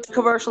that a Lipton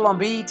commercial on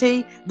BET?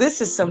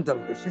 This is some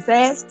delicious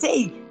ass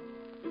tea.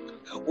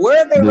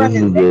 Where are they This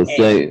running is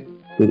that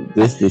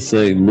the at?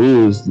 St.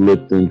 Louis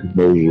Lipton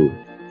commercial.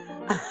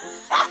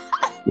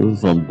 This is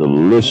some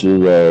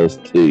delicious ass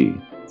tea.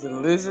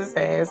 Delicious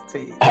ass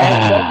tea.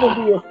 That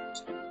could be a.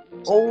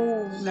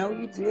 Oh no,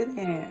 you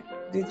didn't.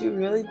 Did you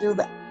really do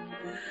that?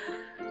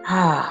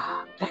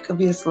 That could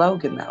be a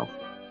slogan though.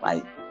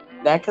 Like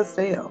that could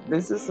sell.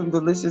 This is some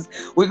delicious.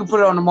 We could put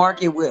it on the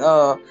market with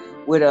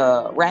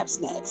wrap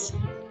snacks.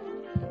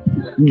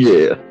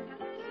 Yeah.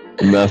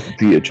 Master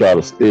T try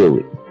to steal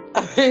it.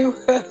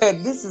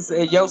 This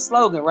is your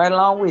slogan right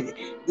along with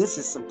it. This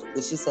is some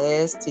delicious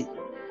ass tea.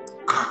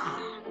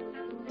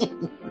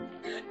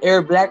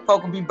 Every black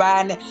folk will be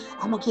buying that.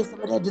 I'm gonna get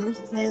some of that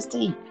delicious ass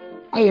tea.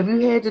 Hey, have you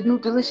had the new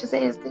delicious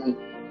ass tea?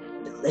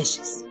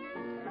 Delicious.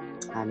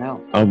 I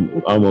know.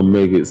 I'm gonna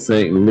make it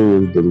St.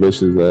 Louis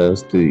delicious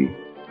ass tea.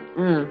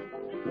 Mm.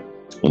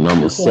 And I'm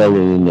gonna sell it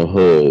in the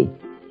hood.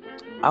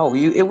 Oh,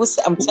 it was.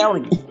 I'm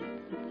telling you.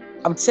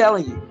 I'm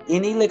telling you,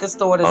 any liquor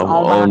store that's I'm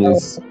owned by only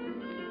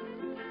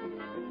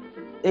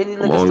any I'm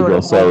liquor only store gonna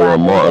that's owned sell it by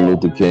on Martin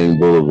Arab, Luther King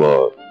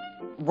Boulevard.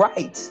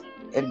 right?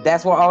 And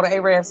that's where all the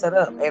Arabs set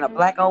up. Ain't a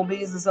black owned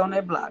business on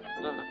that block.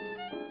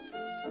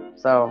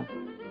 So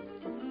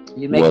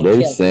you make Well, it they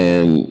kill.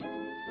 saying,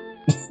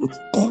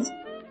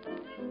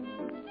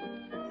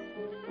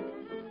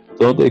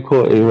 don't they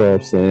call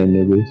Arab saying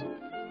niggas?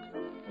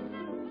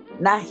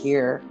 Not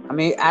here. I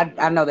mean,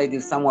 I know they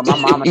do somewhere. My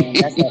mama and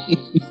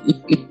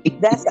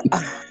that's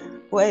a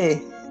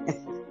wait.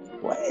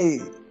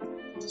 Wait.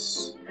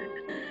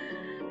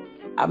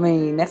 I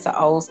mean, that's an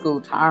old school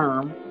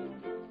term.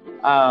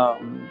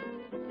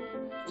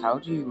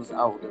 Told you he was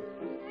older.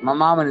 My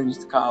mama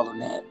used to call them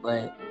that,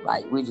 but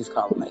like we just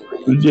call them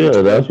Arabs.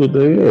 Yeah, that's what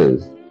they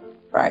is.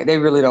 Right. They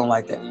really don't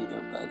like that either.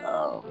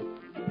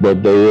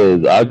 But they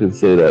is. I can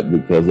say that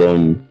because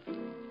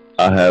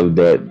I have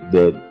that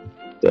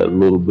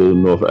little bit of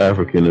North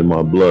African in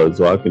my blood,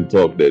 so I can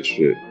talk that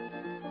shit.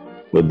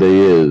 But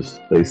they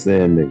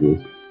saying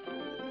niggas.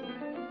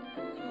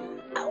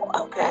 Oh,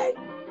 okay.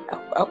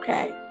 Oh,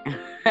 okay.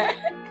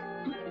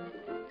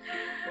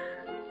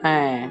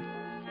 Man.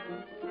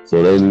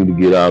 So they need to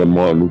get out of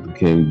Martin Luther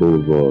King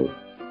Boulevard.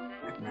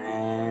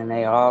 Man,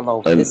 they all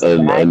over.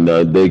 And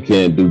they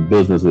can't do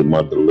business with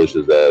my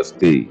delicious ass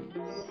tea.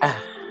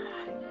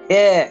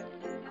 Yeah.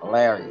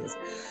 Hilarious.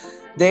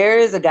 There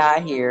is a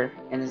guy here,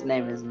 and his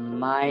name is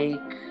Mike.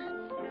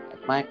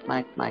 I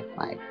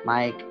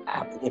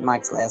forget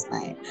Mike's last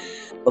name.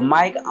 But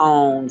Mike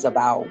owns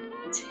about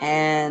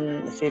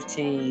 10,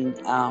 15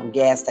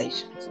 gas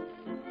stations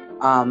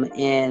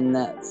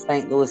in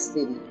St. Louis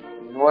City,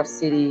 North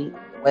City,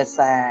 West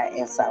Side,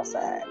 and South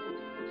Side.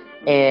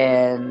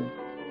 And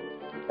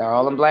they're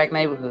all in black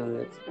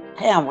neighborhoods.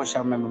 Damn, I wish I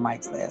remember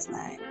Mike's last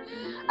name.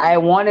 I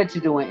wanted to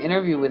do an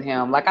interview with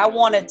him. Like I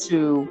wanted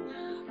to,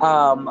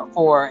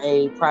 for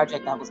a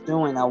project I was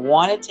doing, I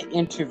wanted to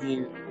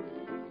interview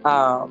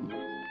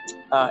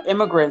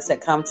immigrants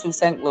that come to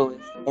St. Louis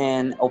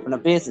and open a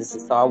business.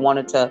 And so I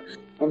wanted to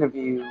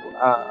interview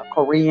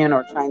Korean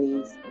or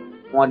Chinese.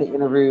 I wanted to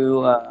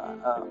interview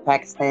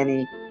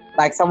Pakistani,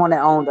 like someone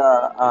that owned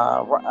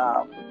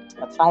a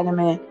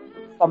Chinaman,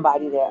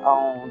 somebody that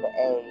owned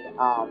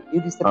a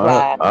beauty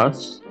supply.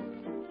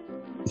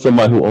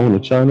 Somebody who owned a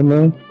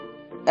Chinaman?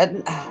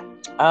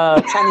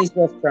 Chinese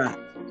restaurant.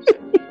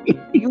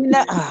 You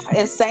know,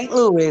 in St.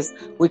 Louis,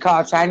 we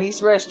call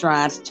Chinese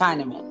restaurants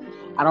Chinaman.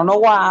 I don't know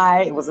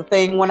why. It was a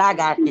thing when I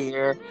got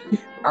here.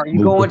 Are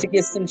you going to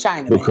get some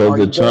Chinaman? Because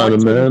the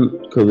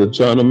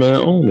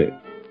Chinaman own it.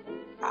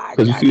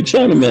 Because you see a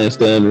Chinaman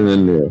standing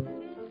in there.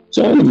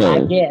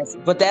 Chinaman. I guess.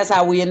 But that's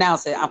how we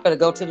announce it. I'm going to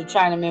go to the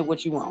Chinaman.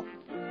 What you want?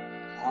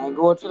 I ain't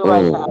going to the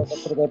right side. I'm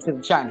going to go to the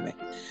Chinaman.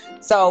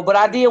 So, but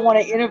I did want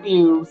to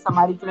interview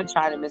somebody from the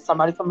Chinaman,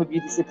 somebody from a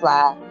beauty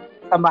supply,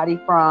 somebody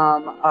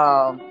from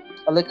a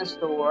liquor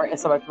store, and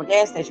somebody from a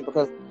gas station,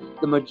 because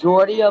the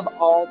majority of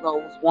all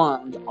those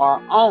ones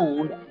are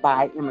owned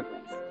by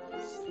immigrants.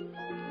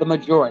 The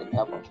majority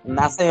of them. I'm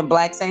not saying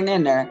blacks ain't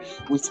in there.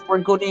 We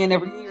sprinkled in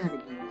every year and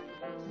again.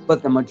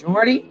 But the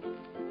majority,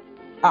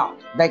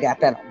 they got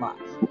that on lock.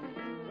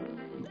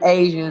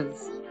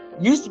 Asians,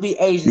 used to be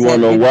Asians. You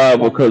want to know why?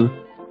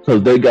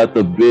 Because they got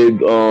the big,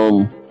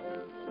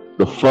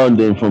 the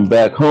funding from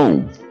back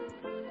home.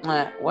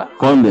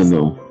 Funding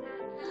them.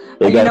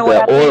 They got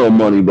that oil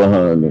money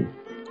behind them.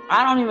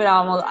 I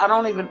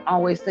don't even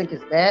always think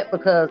it's that,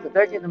 because if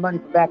they're getting the money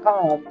from back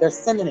home, they're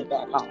sending it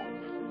back home.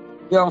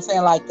 You know what I'm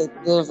saying? Like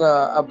there's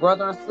a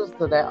brother and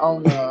sister that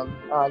own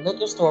a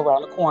liquor store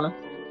around the corner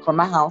from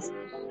my house,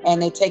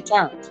 and they take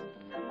turns.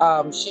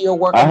 She'll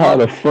work. I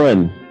had a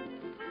friend.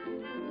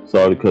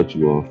 Sorry to cut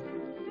you off.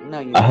 No,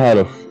 you. I had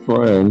a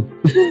friend.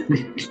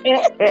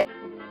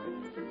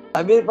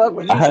 I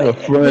had a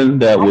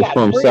friend that was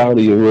from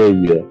Saudi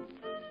Arabia.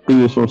 He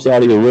was from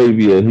Saudi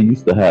Arabia. He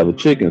used to have a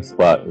chicken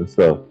spot and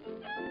stuff.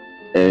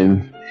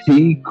 And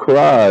he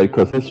cried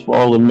because his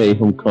father made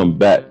him come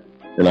back.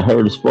 And I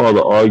heard his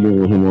father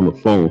arguing with him on the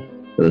phone.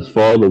 And his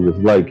father was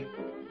like,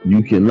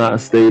 "You cannot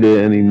stay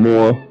there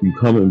anymore. You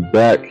coming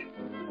back."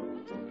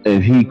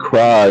 And he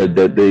cried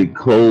that they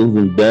closed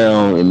him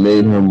down and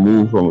made him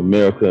move from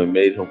America and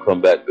made him come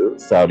back to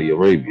Saudi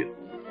Arabia.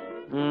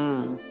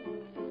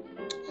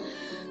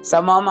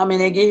 Some of them, I mean,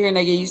 they get here and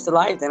they get used to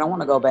life. They don't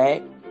want to go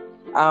back.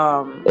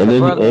 And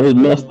it's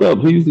messed up.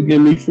 He used to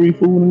give me free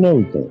food and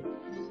everything.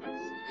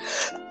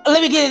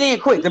 Let me get it in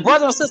quick. The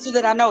brother and sister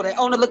that I know, they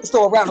own a liquor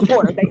store around the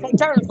corner. They take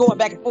turns going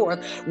back and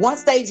forth. One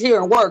stays here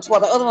and works while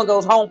the other one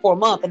goes home for a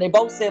month, and they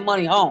both send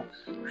money home.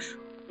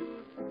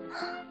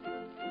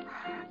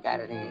 Got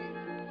it in.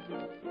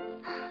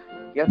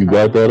 You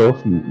got that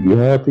off? You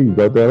happy? You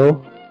got that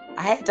off?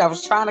 I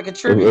was trying to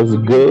contribute. It was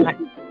good.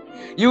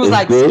 You was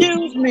like, good?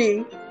 Excuse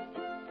me.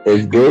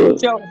 It's good.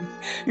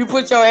 You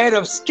put your hand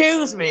up.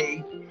 Excuse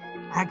me.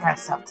 I got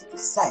something to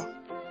say.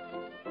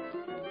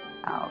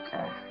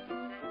 Okay.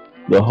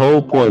 The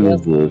whole point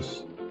is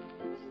this.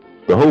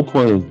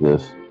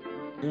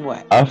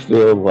 What? I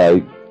feel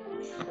like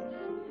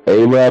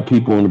Arab around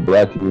people in the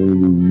black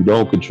community, you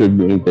don't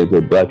contribute anything to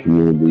the black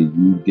community,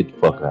 you get the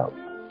fuck out.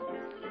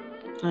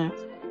 Yeah.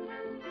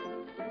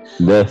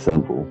 That's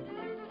simple.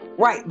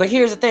 Right, but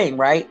here's the thing,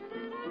 right?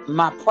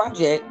 My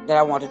project that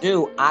I want to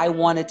do, I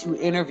wanted to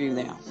interview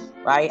them,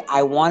 right?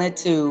 I wanted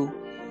to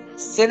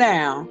sit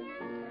down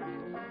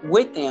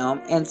with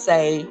them and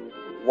say,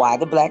 why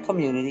the black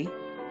community?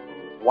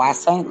 Why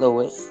St.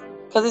 Louis?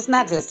 Because it's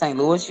not just St.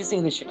 Louis. You see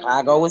it in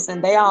Chicago.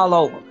 They all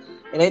over.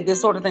 And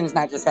this sort of thing is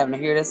not just having to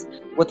hear this.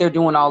 What they're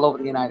doing all over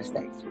the United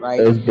States, right?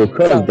 It's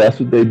because So, that's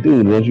what they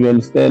do. Once you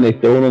understand, they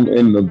throw them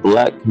in the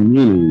black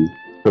community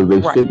because they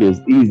right. figure it's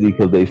easy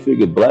because they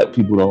figure black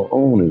people don't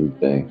own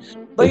anything.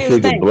 But They here's the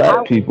figure thing.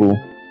 black people.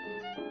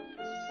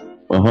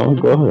 Go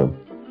ahead.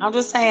 I'm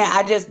just saying,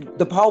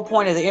 the whole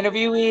point of the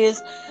interview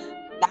is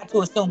not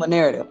to assume a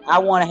narrative. I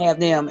want to have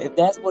them, if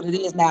that's what it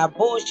is now,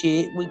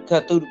 bullshit, we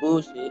cut through the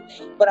bullshit.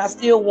 But I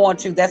still want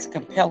to, that's a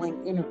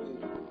compelling interview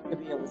to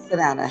be able to sit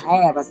down and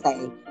have and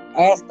say,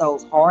 ask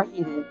those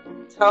hard-hitting,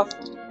 tough,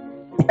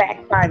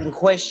 fact-finding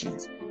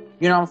questions.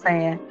 You know what I'm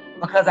saying?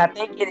 Because I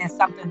think it is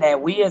something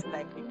that we as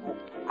black people,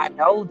 I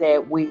know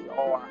that we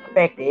are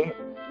affected,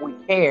 we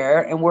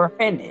care, and we're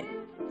offended.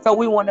 So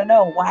we want to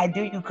know, why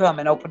do you come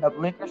and open up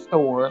liquor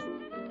stores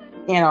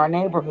in our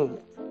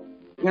neighborhoods?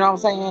 You know what I'm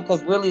saying?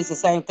 Because really, it's the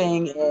same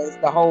thing as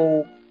the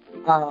whole.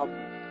 Um,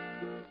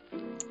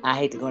 I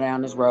hate to go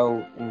down this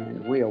road,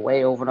 and we are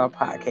way over in our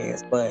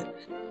podcast, but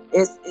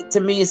to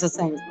me, it's the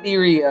same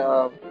theory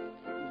of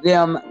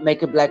them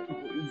making black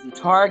people easy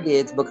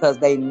targets because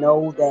they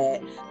know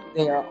that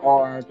there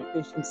are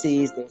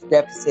deficiencies, there's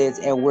deficits,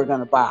 and we're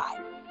gonna buy.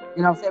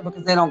 You know what I'm saying?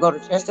 Because they don't go to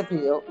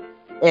Chesterfield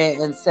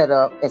and set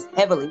up as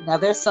heavily. Now,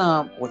 there's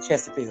some with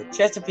Chesterfield.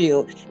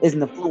 Chesterfield is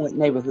an affluent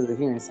neighborhood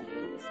here in St.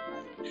 Louis,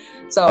 right?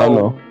 I So,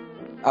 know.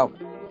 oh.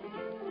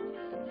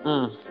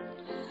 Mm.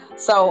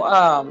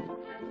 So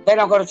they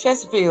don't go to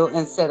Chesterfield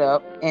and set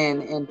up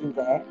and do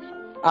that.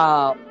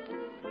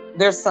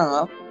 There's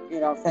some, you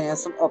know what I'm saying,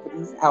 some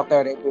uppities out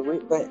there that do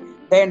it, but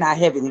they're not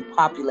heavily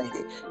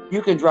populated.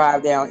 You can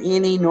drive down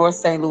any North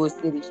St. Louis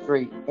City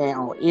street, and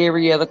on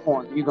every other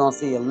corner, you're going to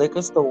see a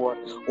liquor store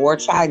or a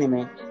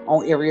Chinaman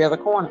on every other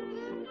corner.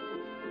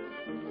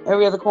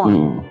 Every other corner.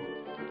 Mm.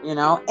 You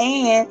know,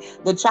 and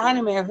the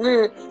Chinaman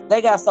here,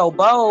 they got so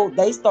bold,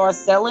 they start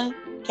selling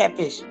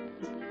catfish.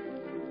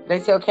 They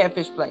sell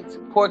catfish plates,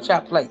 pork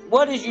chop plates.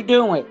 What is you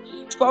doing?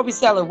 You're supposed to be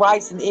selling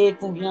rice and egg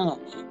foo young.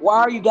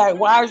 Why are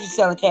you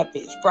selling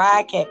catfish?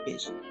 Fried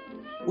catfish.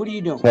 What are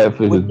you doing?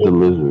 Catfish With is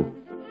delicious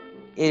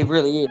it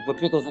really is, with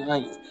pickles and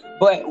onions.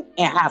 But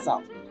and hot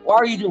sauce. Why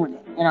are you doing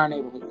that in our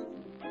neighborhood?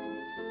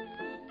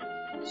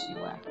 See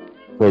why.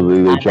 because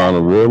they I trying know.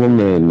 to reel them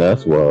in.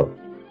 That's why.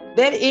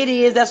 That it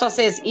is. That's why I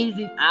say it's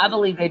easy. I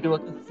believe they do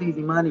it because it's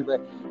easy money,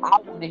 but I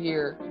want to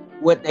hear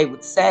what they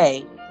would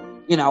say.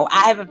 You know,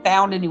 I haven't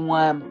found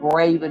anyone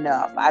brave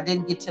enough. I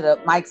didn't get to the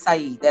Mike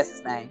Saeed, that's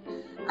his name.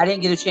 I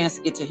didn't get a chance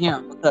to get to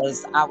him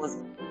because I was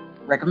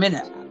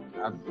recommended.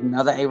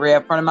 Another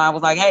Arab friend of mine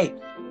was like, hey,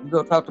 you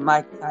go talk to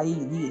Mike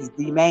Saeed. He is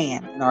the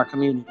man in our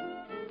community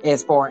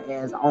as far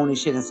as owning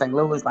shit in St.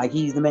 Louis. Like,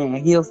 he's the man.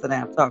 He'll sit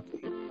down and talk to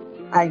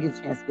you. I didn't get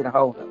a chance to get a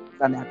hold of him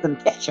because I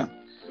couldn't catch him.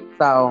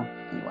 So,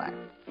 anyway.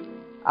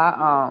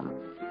 I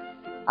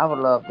I would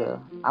love to.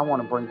 I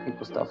want to bring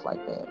people stuff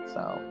like that.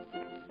 So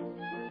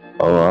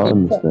Oh, I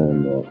can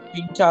understand that.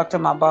 you talk to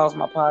my boss,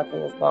 my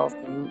podcast boss?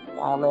 Can you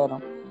holler at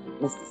him,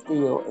 Mr.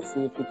 Steele, and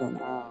see if he can,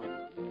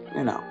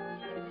 you know,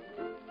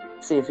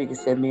 see if he can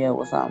set me up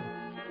with something.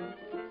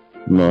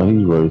 No,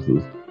 he's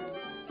racist.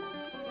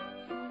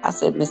 I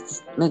said,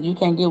 You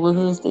can't get with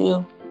Hood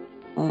Steele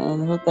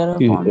and hook that up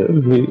He, for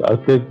me. I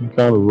think he's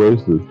kind of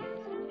racist.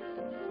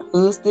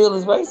 Hood Steele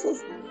is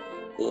racist.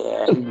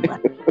 Yeah, he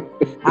might.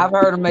 I've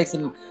heard him make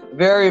some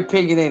very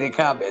opinionated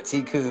comments.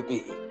 He could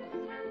be.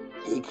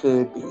 He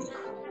could be.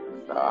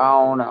 So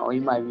I don't know. He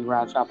might be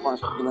around trying to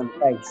punch people in the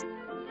face.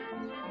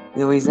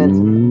 You know what he's into?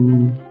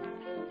 Mm.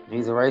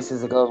 He's a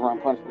racist that goes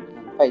around punching people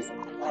in the face.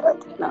 I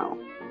don't know.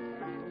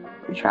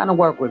 I'm trying to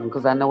work with him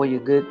because I know he's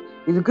a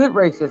good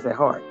racist at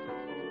heart.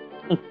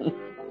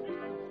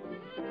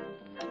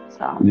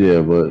 So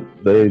Yeah, but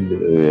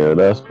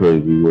that's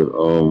crazy with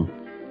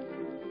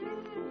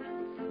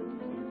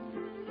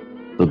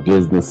the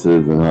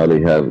businesses and how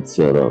they have it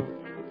set up,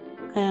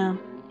 yeah.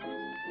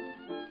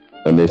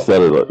 and they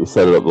set it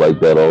up like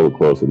that all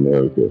across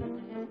America.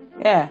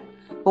 Yeah.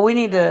 But we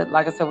need to,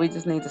 like I said, we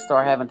just need to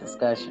start having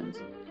discussions.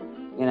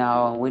 You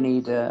know, we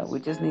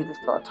just need to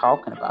start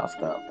talking about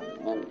stuff.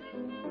 And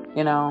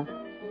you know,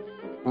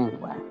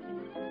 anyway.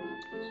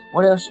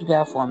 What else you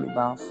got for me,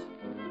 boss?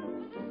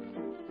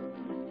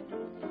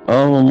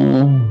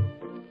 Um,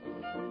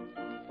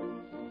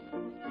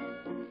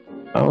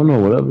 I don't know.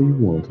 Whatever you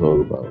want to talk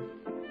about.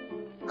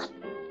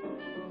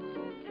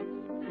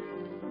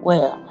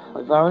 Well,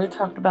 we've already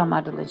talked about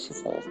my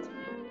delicious ass.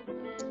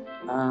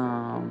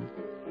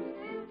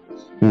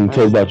 Can you talk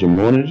Let's about your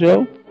morning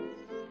show?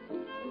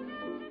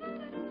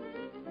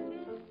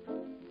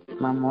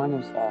 my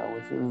morning show.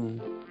 What you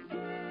mean?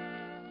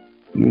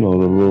 You know,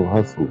 the little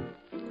hustle.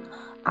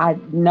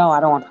 No, I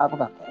don't want to talk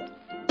about that.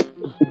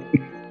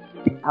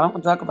 I don't want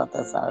to talk about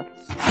that, sir.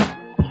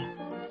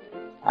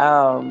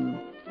 Um,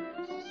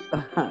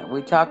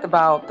 we talked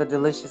about the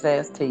delicious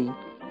ass tea.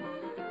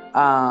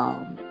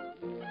 Um,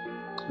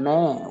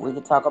 man, we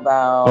could talk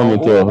about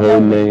Coming to a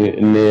hood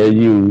near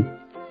you,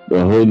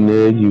 the hood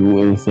near you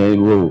in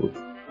St. Louis.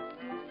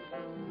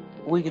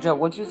 we could talk.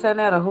 What you said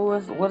now? Who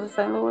is? What is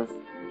St. Louis?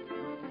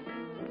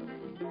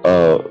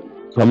 Uh,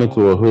 Coming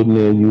to a hood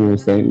near you in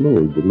St.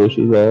 Louis.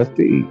 Delicious ass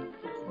tea.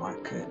 My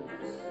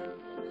goodness.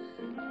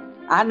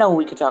 I know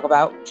we could talk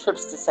about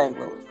trips to St.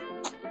 Louis.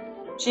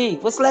 Gee,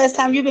 what's the last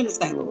time you been to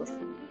St. Louis?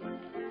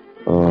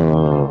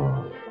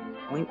 Uh,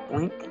 Blink,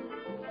 blink.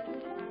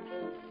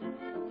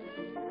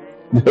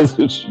 that's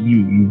what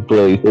you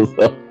play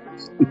yourself.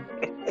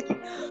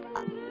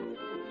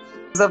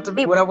 It's up to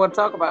me what I want to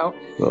talk about.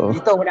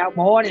 You throwing out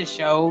morning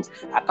shows.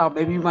 I thought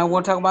maybe you might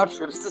want to talk about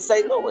trips to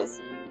St.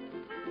 Louis.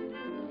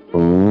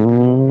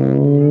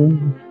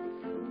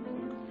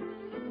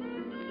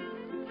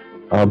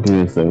 I'll be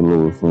in St.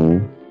 Louis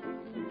soon.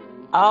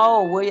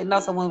 Oh, well, no,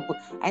 someone.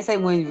 I ain't say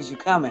when was you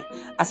coming.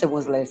 I said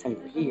when's the last time you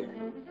were here.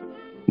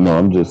 No,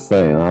 I'm just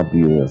saying I'll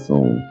be there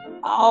soon.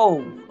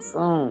 Oh,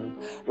 soon.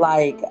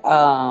 Like,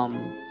 I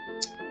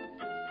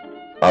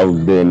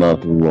was there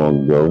not too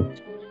long ago.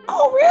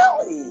 Oh,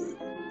 really?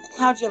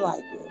 How'd you like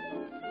it?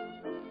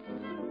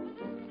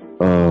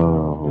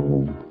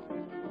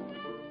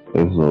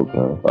 It was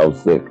okay. I was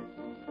sick.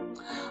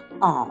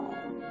 Oh,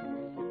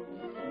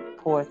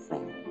 poor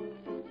thing.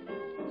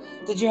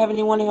 Did you have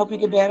anyone to help you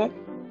get better?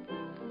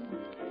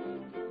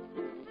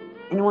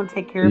 Anyone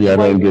take care of you? Yeah,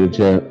 I didn't get a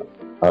chance.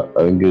 I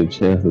didn't get a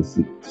chance to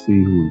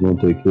see who's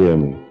gonna take care of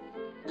me.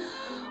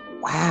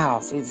 Wow,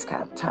 so you just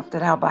kind of toughed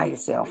it out by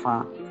yourself,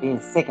 huh? Being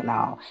sick and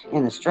all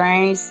in a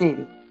strange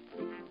city.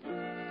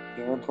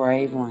 You're a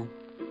brave one.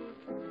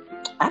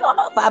 I don't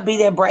know if I'd be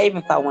that brave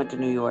if I went to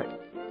New York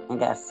and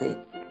got sick.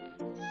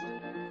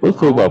 Let's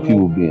talk about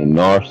people being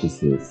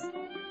narcissists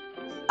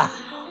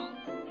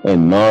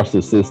and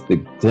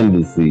narcissistic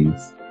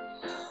tendencies.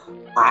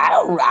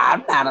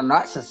 I'm not a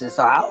narcissist,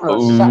 so I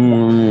don't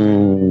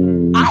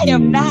know. I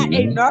am not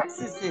a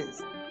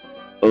narcissist.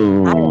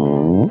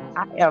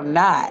 I am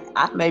not.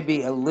 I may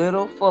be a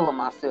little full of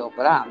myself,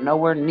 but I'm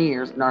nowhere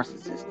near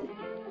narcissistic.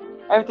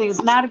 Everything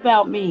is not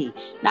about me.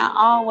 Not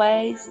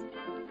always.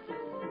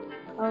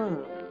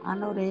 Oh, I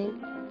know that.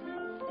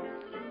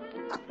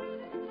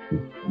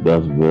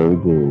 That's very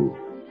good.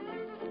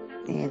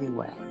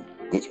 Anyway,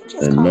 did you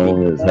just and call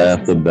known me as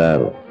half the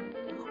battle?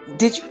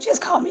 Did you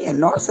just call me a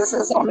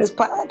narcissist on this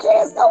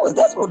podcast? No,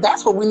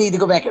 that's what we need to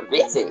go back and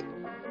visit.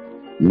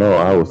 No,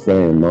 I was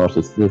saying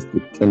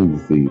narcissistic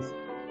tendencies.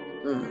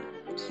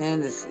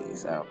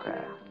 Tendencies,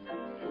 okay.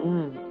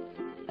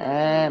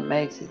 That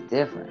makes it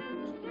different.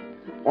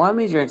 Well, let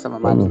me drink some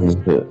of my delicious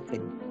tea.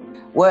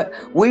 What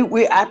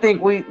I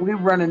think we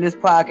running this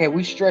podcast.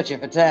 We stretching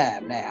for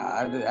time now.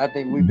 I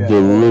think we better.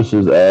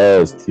 Delicious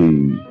ass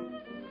tea.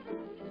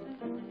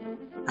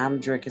 I'm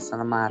drinking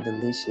some of my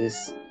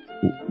delicious.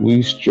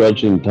 We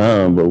stretching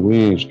time, but we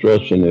ain't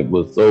stretching it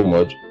with so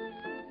much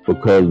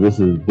because this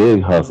is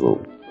big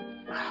hustle.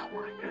 Oh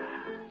my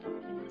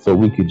god! So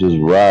we could just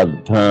ride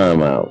the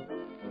time out.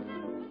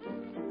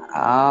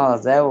 Oh,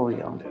 is that what we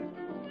gonna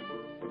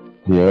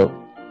do? Yep.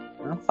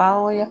 I'm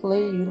following your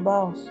lead. You the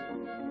boss.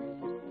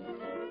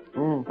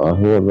 I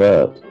hear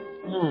that.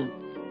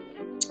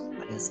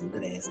 That's some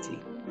good ass tea.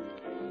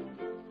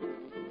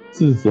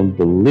 This is some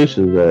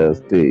delicious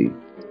ass tea.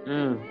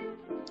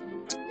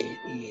 It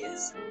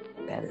is.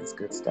 That is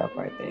good stuff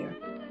right there.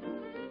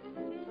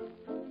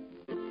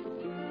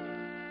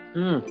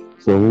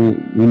 So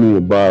we need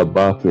to buy a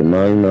box of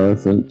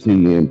 99-cent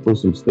tea and put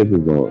some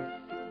stickers on it.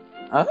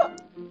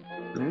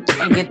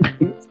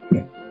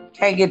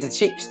 Can't get the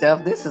cheap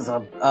stuff. This is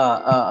a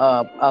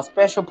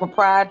special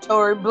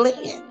proprietary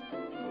blend.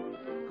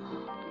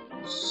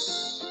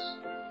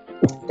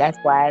 That's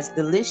why it's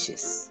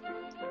delicious.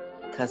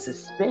 Because it's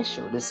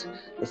special.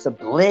 It's a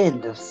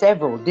blend of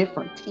several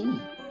different teas.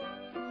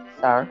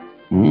 Sir.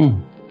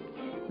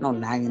 No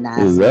 99.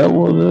 Is that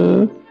what it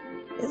is?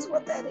 It's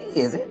what that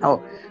is. Ain't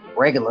no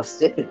regular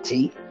sipping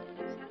tea.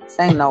 This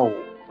ain't no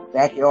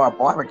backyard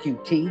barbecue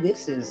tea.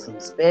 This is some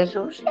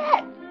special shit.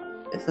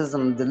 This is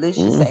some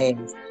delicious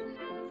ass,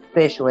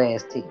 special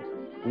ass tea.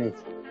 And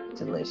it's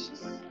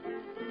delicious.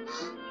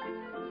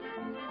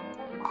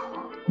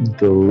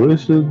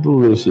 Delicious.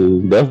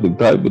 That's the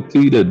type of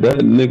tea that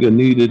nigga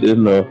needed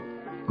in the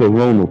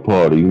Corona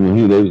party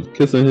when they was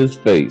kissing his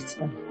face.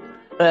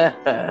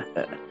 That's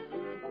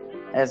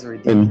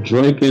ridiculous. And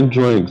drinking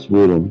drinks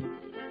with him.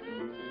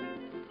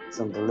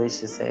 Some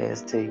delicious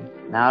ass tea.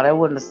 No, that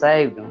wouldn't have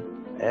saved him.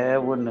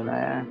 That wouldn't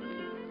have.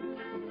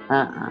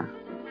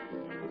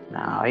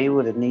 No, he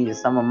would have needed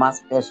some of my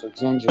special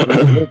ginger.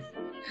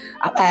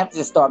 I'm gonna have to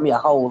just start me a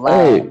whole line.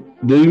 Hey,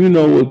 do you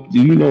know what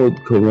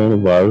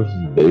coronavirus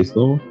is based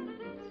on?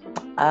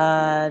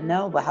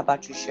 No, but how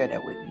about you share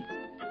that with me?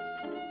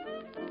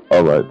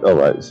 All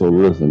right. So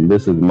listen,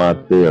 this is my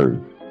theory.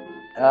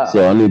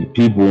 So I Uh need the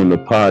people in the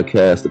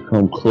podcast to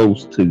come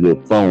close to your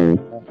phone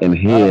oh. and Uh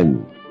hear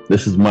me.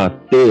 This is my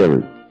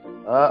theory,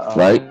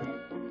 right? oh.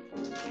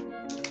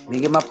 Let me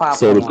get my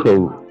So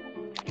popcorn.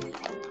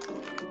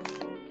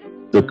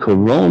 the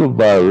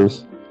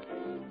coronavirus,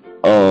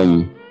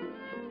 um,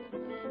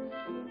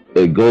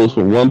 it goes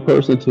from one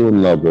person to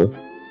another,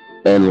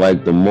 and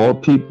like the more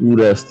people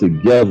that's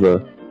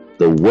together,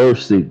 the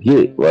worse it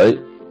get, right?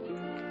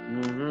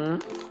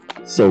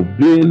 Mm-hmm. So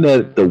being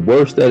that the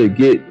worse that it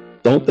get,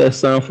 don't that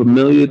sound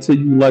familiar to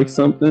you like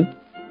something?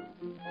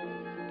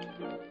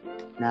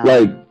 No.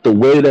 Like the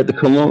way that the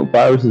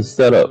coronavirus is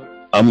set up.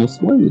 I'm gonna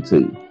explain it to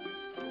you.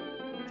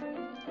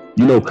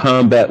 You know,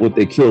 combat what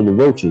they kill the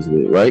roaches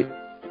with, right?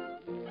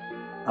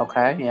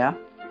 Okay. Yeah.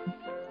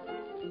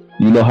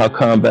 You know how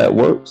combat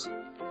works?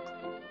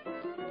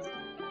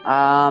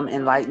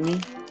 Enlighten me.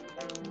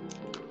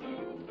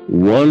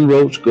 One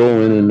roach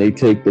go in and they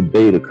take the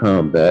bait of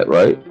combat,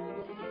 right?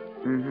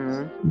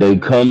 Mm-hmm. They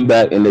come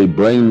back and they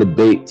bring the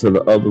bait to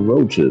the other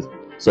roaches.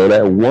 So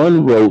that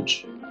one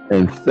roach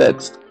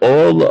infects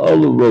all the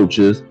other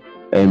roaches,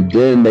 and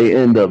then they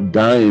end up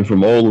dying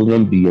from all of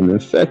them being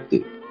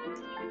infected.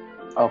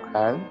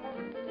 Okay.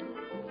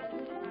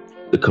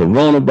 The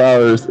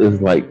coronavirus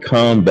is like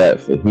combat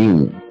for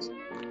humans.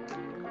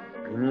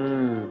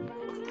 Mm.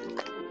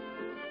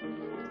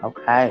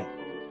 Okay.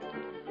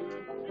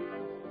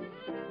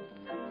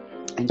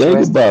 Think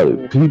Interesting. about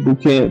it. People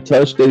can't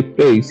touch their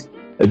face.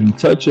 If you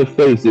touch your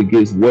face, it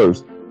gets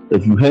worse.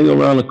 If you hang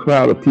around a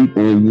crowd of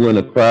people and you're in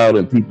a crowd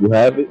and people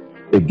have it,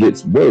 it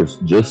gets worse.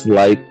 Just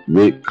like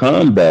with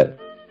combat.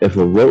 If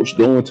a roach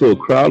go into a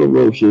crowd of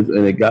roaches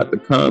and it got the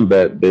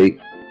combat bait,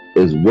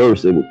 it's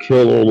worse. It will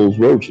kill all those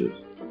roaches.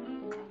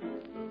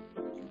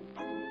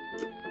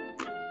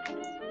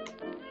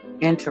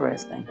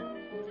 Interesting.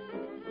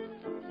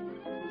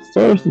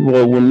 First of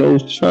all, when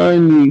those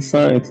Chinese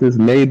scientists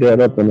made that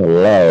up in a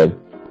lab,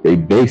 they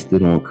based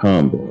it on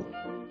combat.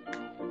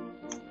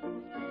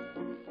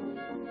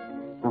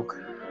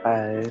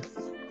 Okay.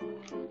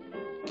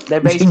 They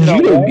based it on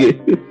You don't what? get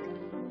it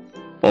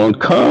on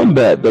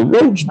combat, the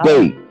roach Oh.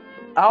 bait.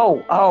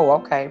 Oh.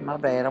 Okay. My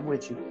bad. I'm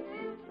with you.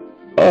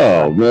 Uh,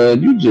 Oh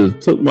man, you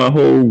just took my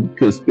whole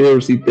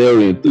conspiracy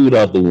theory and threw it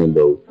out the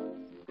window.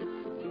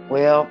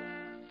 well,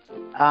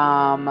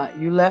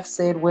 you left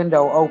said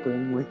window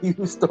open when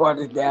you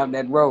started down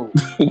that road.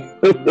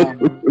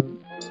 Um,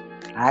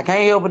 I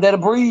can't help it that a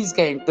breeze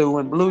came through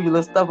and blew your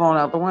little stuff on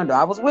out the window.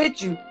 I was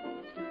with you.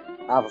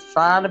 I was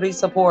trying to be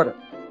supportive.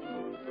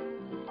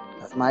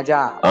 That's my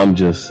job. I'm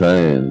just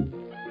saying,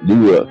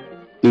 do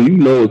you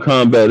know what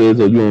combat is,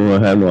 or you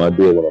don't have no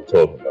idea what I'm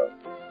talking about?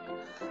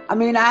 I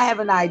mean, I have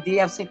an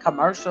idea. I've seen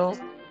commercials.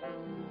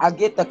 I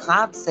get the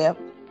concept.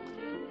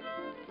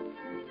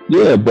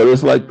 Yeah, but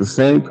it's like the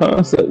same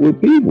concept with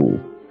people,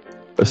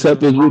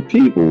 except it's with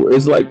people.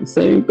 It's like the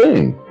same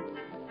thing.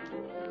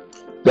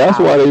 That's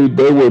why How?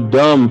 they were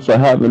dumb for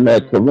having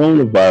that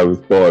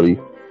coronavirus party,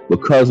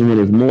 because when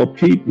there's more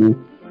people,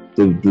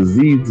 the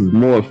disease is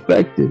more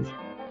effective.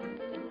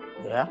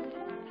 Yeah.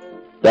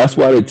 That's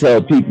why they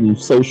tell people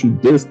social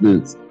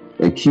distance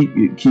and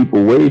keep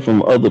away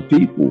from other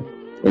people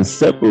and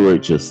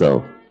separate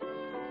yourself.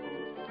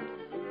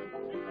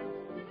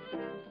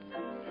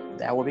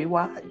 That would be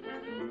why.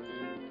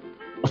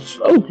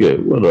 Okay,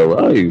 whatever.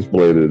 I ain't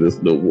explaining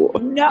this no more.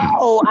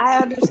 No, I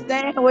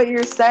understand what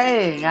you're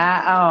saying.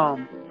 I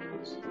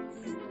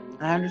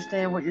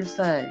understand what you're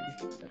saying.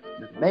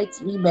 It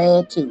makes me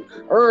mad too.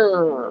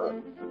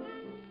 Urgh.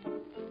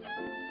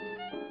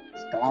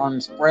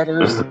 Storm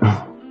spreaders.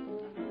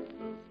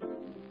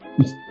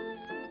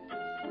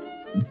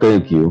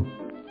 Thank you.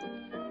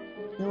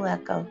 You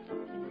echo.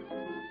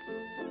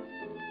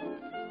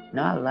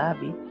 No, I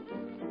love you.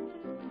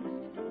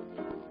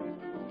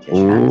 Just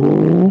trying to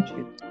Oh, support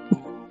you.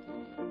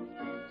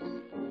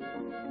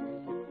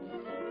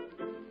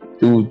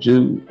 dude,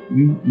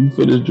 you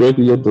finished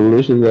drinking your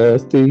delicious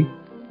ass tea?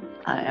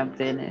 I am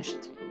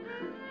finished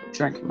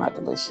drinking my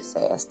delicious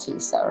ass tea,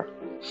 sir.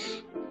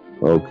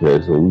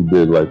 Okay, so we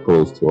did like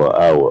close to an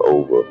hour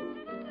over.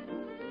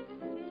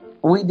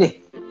 We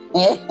did.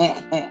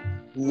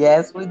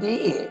 Yes, we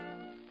did.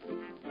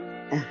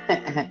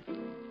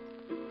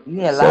 You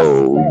had lots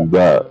to So you say.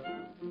 got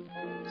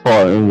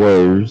parting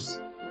words.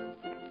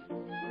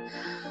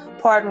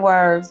 Parting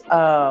words.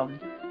 Mm,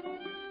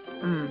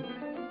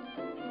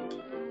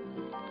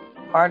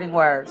 parting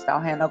words.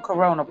 Don't have no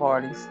corona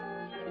parties.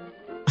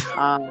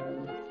 Um,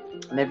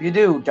 and if you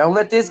do, don't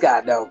let this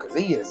guy know because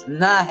he is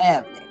not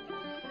having it.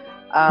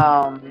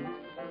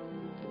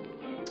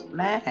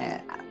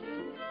 Man,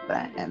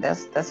 man,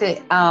 that's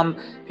it.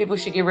 People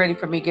should get ready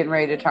for me getting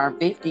ready to turn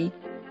 50.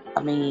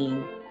 I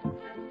mean,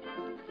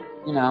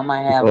 I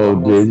might have a Oh,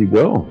 little. there you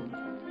go.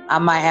 I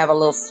might have a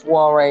little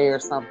soiree or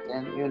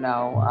something.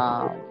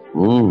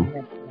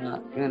 Mm.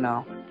 You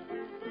know,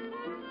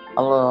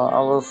 a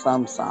little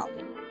something.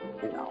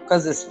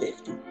 Because it's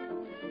 50.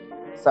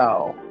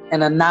 So,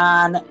 in a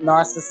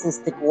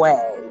non-narcissistic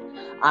way,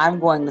 I'm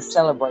going to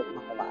celebrate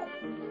my life.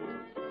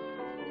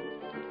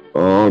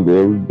 Oh,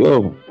 there we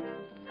go.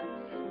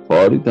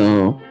 Party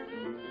time.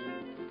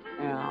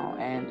 You know,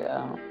 and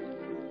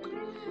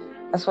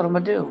that's what I'm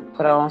gonna do.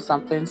 Put on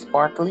something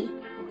sparkly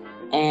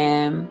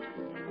and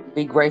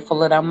be grateful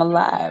that I'm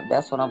alive.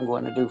 That's what I'm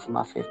going to do for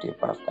my 50th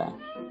birthday.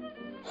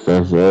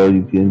 That's all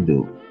you can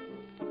do.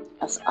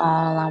 That's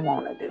all I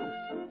want to do.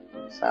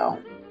 So,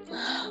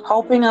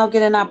 hoping I'll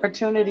get an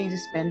opportunity to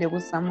spend it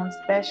with someone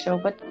special,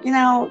 but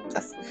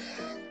just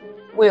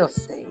we'll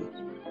see.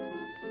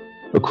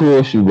 Of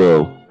course you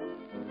will.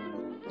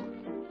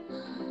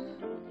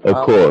 Of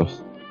Well,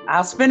 course.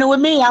 I'll spend it with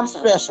me. I'm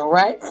special,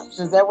 right?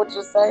 Is that what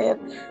you're saying?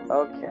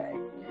 Okay.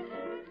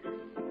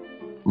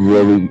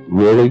 Really,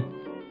 really,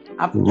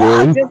 I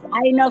really.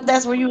 didn't know if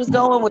that's where you was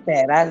going with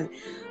that. I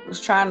was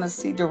trying to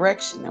see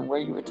direction and where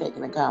you were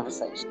taking the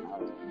conversation.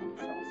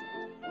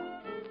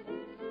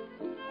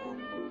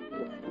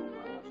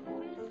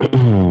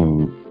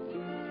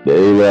 The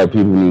A-Rap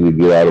people need to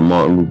get out of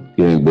Martin Luther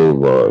King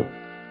Boulevard.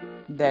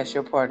 That's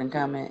your part and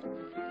comment.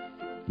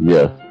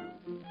 Yes.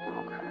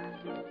 Okay.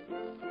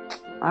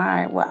 All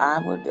right. Well, I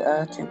would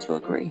tend to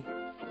agree.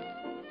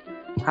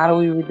 How do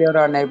we rebuild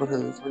our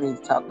neighborhoods? We need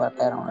to talk about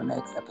that on the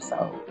next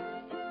episode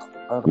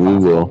of the We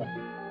will. podcast.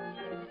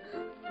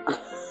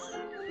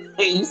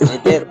 You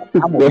said that.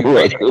 I'm gonna be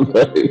ready.